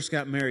we first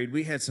got married,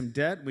 we had some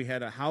debt. We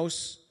had a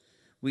house.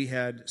 We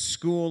had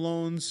school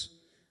loans.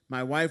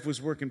 My wife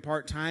was working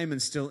part-time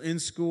and still in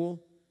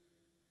school.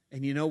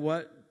 And you know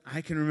what?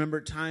 I can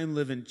remember time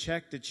living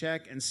check to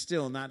check and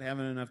still not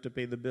having enough to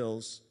pay the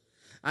bills.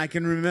 I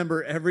can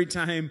remember every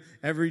time,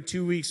 every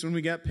 2 weeks when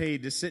we got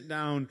paid, to sit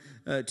down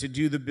to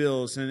do the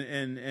bills,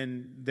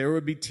 and there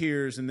would be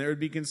tears, and there would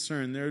be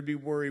concern, there would be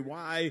worry.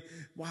 Why?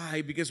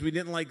 Because we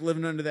didn't like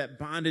living under that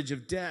bondage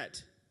of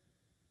debt.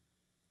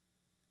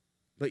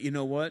 But you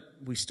know what?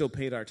 We still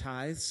paid our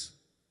tithes.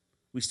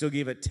 We still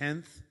gave a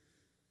tenth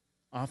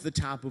off the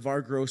top of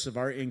our gross of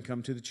our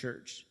income to the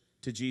church,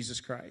 to Jesus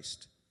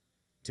Christ,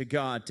 to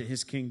God, to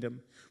his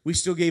kingdom. We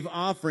still gave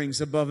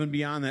offerings above and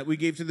beyond that. We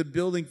gave to the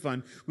building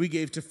fund. We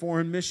gave to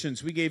foreign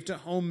missions. We gave to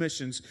home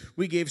missions.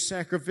 We gave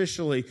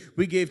sacrificially.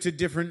 We gave to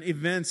different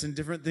events and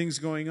different things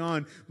going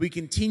on. We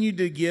continued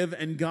to give,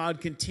 and God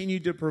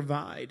continued to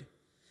provide.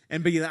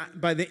 And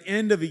by the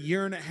end of a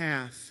year and a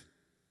half,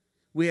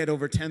 we had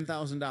over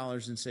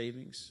 $10,000 in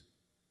savings.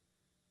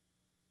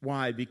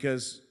 Why?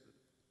 Because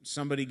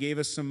somebody gave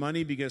us some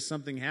money, because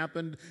something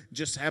happened,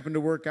 just happened to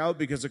work out,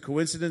 because of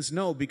coincidence?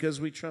 No, because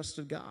we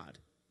trusted God.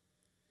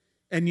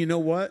 And you know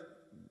what?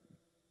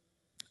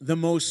 Not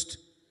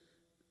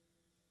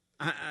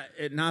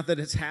that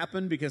it's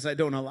happened, because I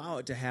don't allow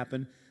it to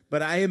happen,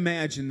 but I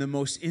imagine the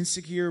most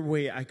insecure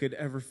way I could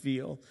ever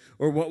feel,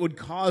 or what would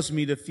cause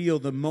me to feel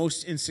the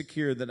most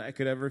insecure that I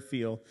could ever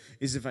feel,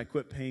 is if I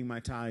quit paying my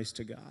tithes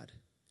to God,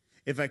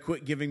 if I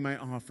quit giving my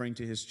offering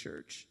to his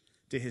church,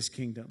 to his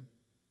kingdom.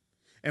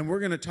 And we're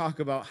going to talk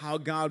about how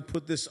God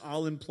put this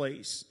all in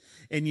place.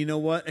 And you know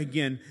what?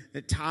 Again,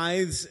 the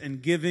tithes and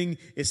giving,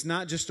 it's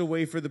not just a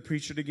way for the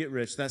preacher to get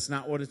rich. That's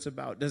not what it's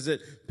about. Does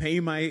it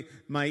pay my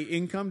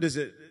income? Does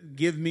it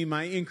give me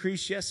my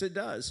increase? Yes, it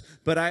does.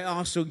 But I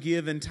also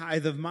give and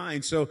tithe of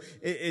mine. So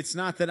it's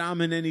not that I'm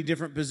in any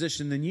different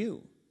position than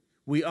you.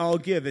 We all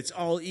give. It's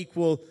all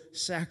equal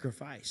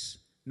sacrifice.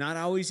 Not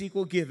always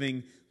equal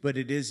giving, but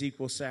it is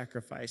equal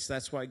sacrifice.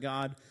 That's why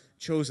God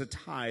chose a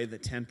tithe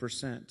at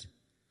 10%.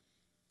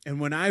 And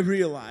when I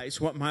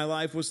realized what my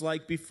life was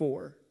like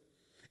before,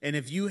 and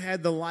if you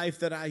had the life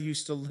that I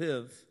used to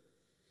live,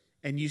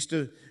 and used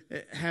to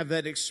have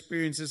that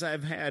experience as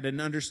I've had, and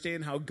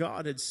understand how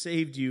God had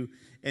saved you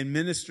and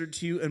ministered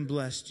to you and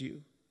blessed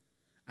you,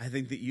 I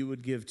think that you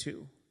would give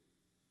too.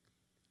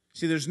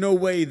 See, there's no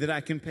way that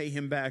I can pay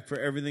him back for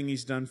everything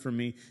he's done for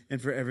me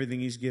and for everything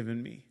he's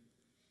given me.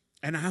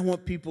 And I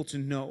want people to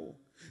know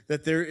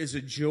that there is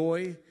a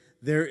joy,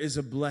 there is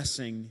a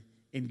blessing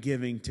in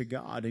giving to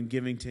God and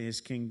giving to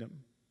his kingdom.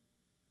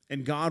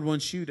 And God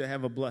wants you to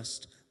have a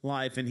blessed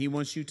life, and he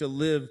wants you to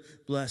live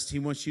blessed. He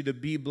wants you to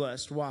be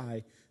blessed.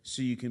 Why?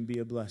 So you can be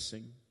a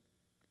blessing.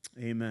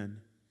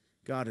 Amen.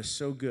 God is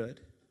so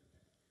good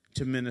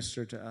to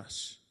minister to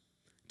us,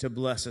 to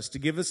bless us, to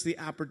give us the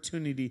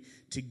opportunity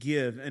to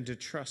give and to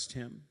trust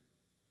him.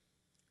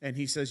 And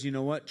he says, you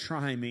know what?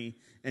 Try me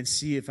and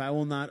see if I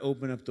will not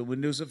open up the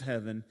windows of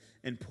heaven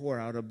and pour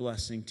out a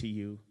blessing to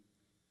you.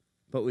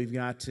 But we've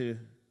got to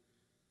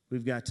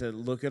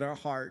look at our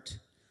heart.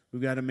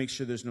 We've got to make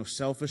sure there's no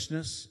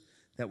selfishness,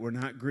 that we're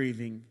not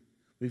grieving.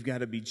 We've got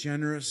to be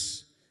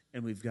generous,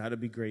 and we've got to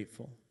be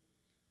grateful.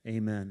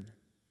 Amen.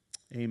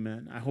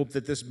 Amen. I hope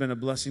that this has been a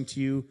blessing to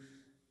you.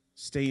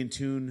 Stay in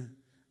tune.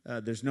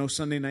 There's no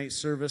Sunday night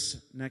service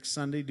next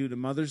Sunday due to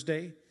Mother's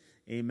Day.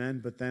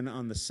 Amen. But then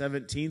on the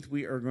 17th,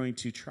 we are going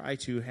to try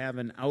to have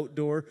an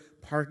outdoor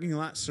parking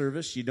lot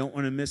service. You don't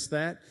want to miss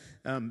that.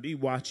 Be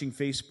watching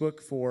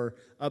Facebook for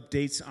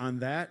updates on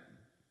that.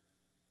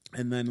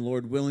 And then,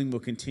 Lord willing,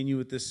 we'll continue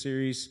with this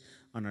series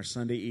on our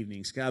Sunday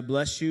evenings. God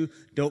bless you.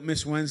 Don't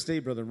miss Wednesday.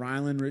 Brother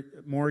Ryland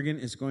Morgan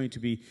is going to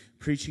be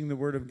preaching the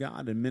Word of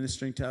God and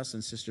ministering to us,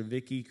 and Sister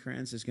Vicki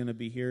Kranz is going to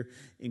be here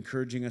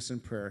encouraging us in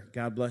prayer.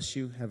 God bless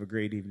you. Have a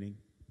great evening.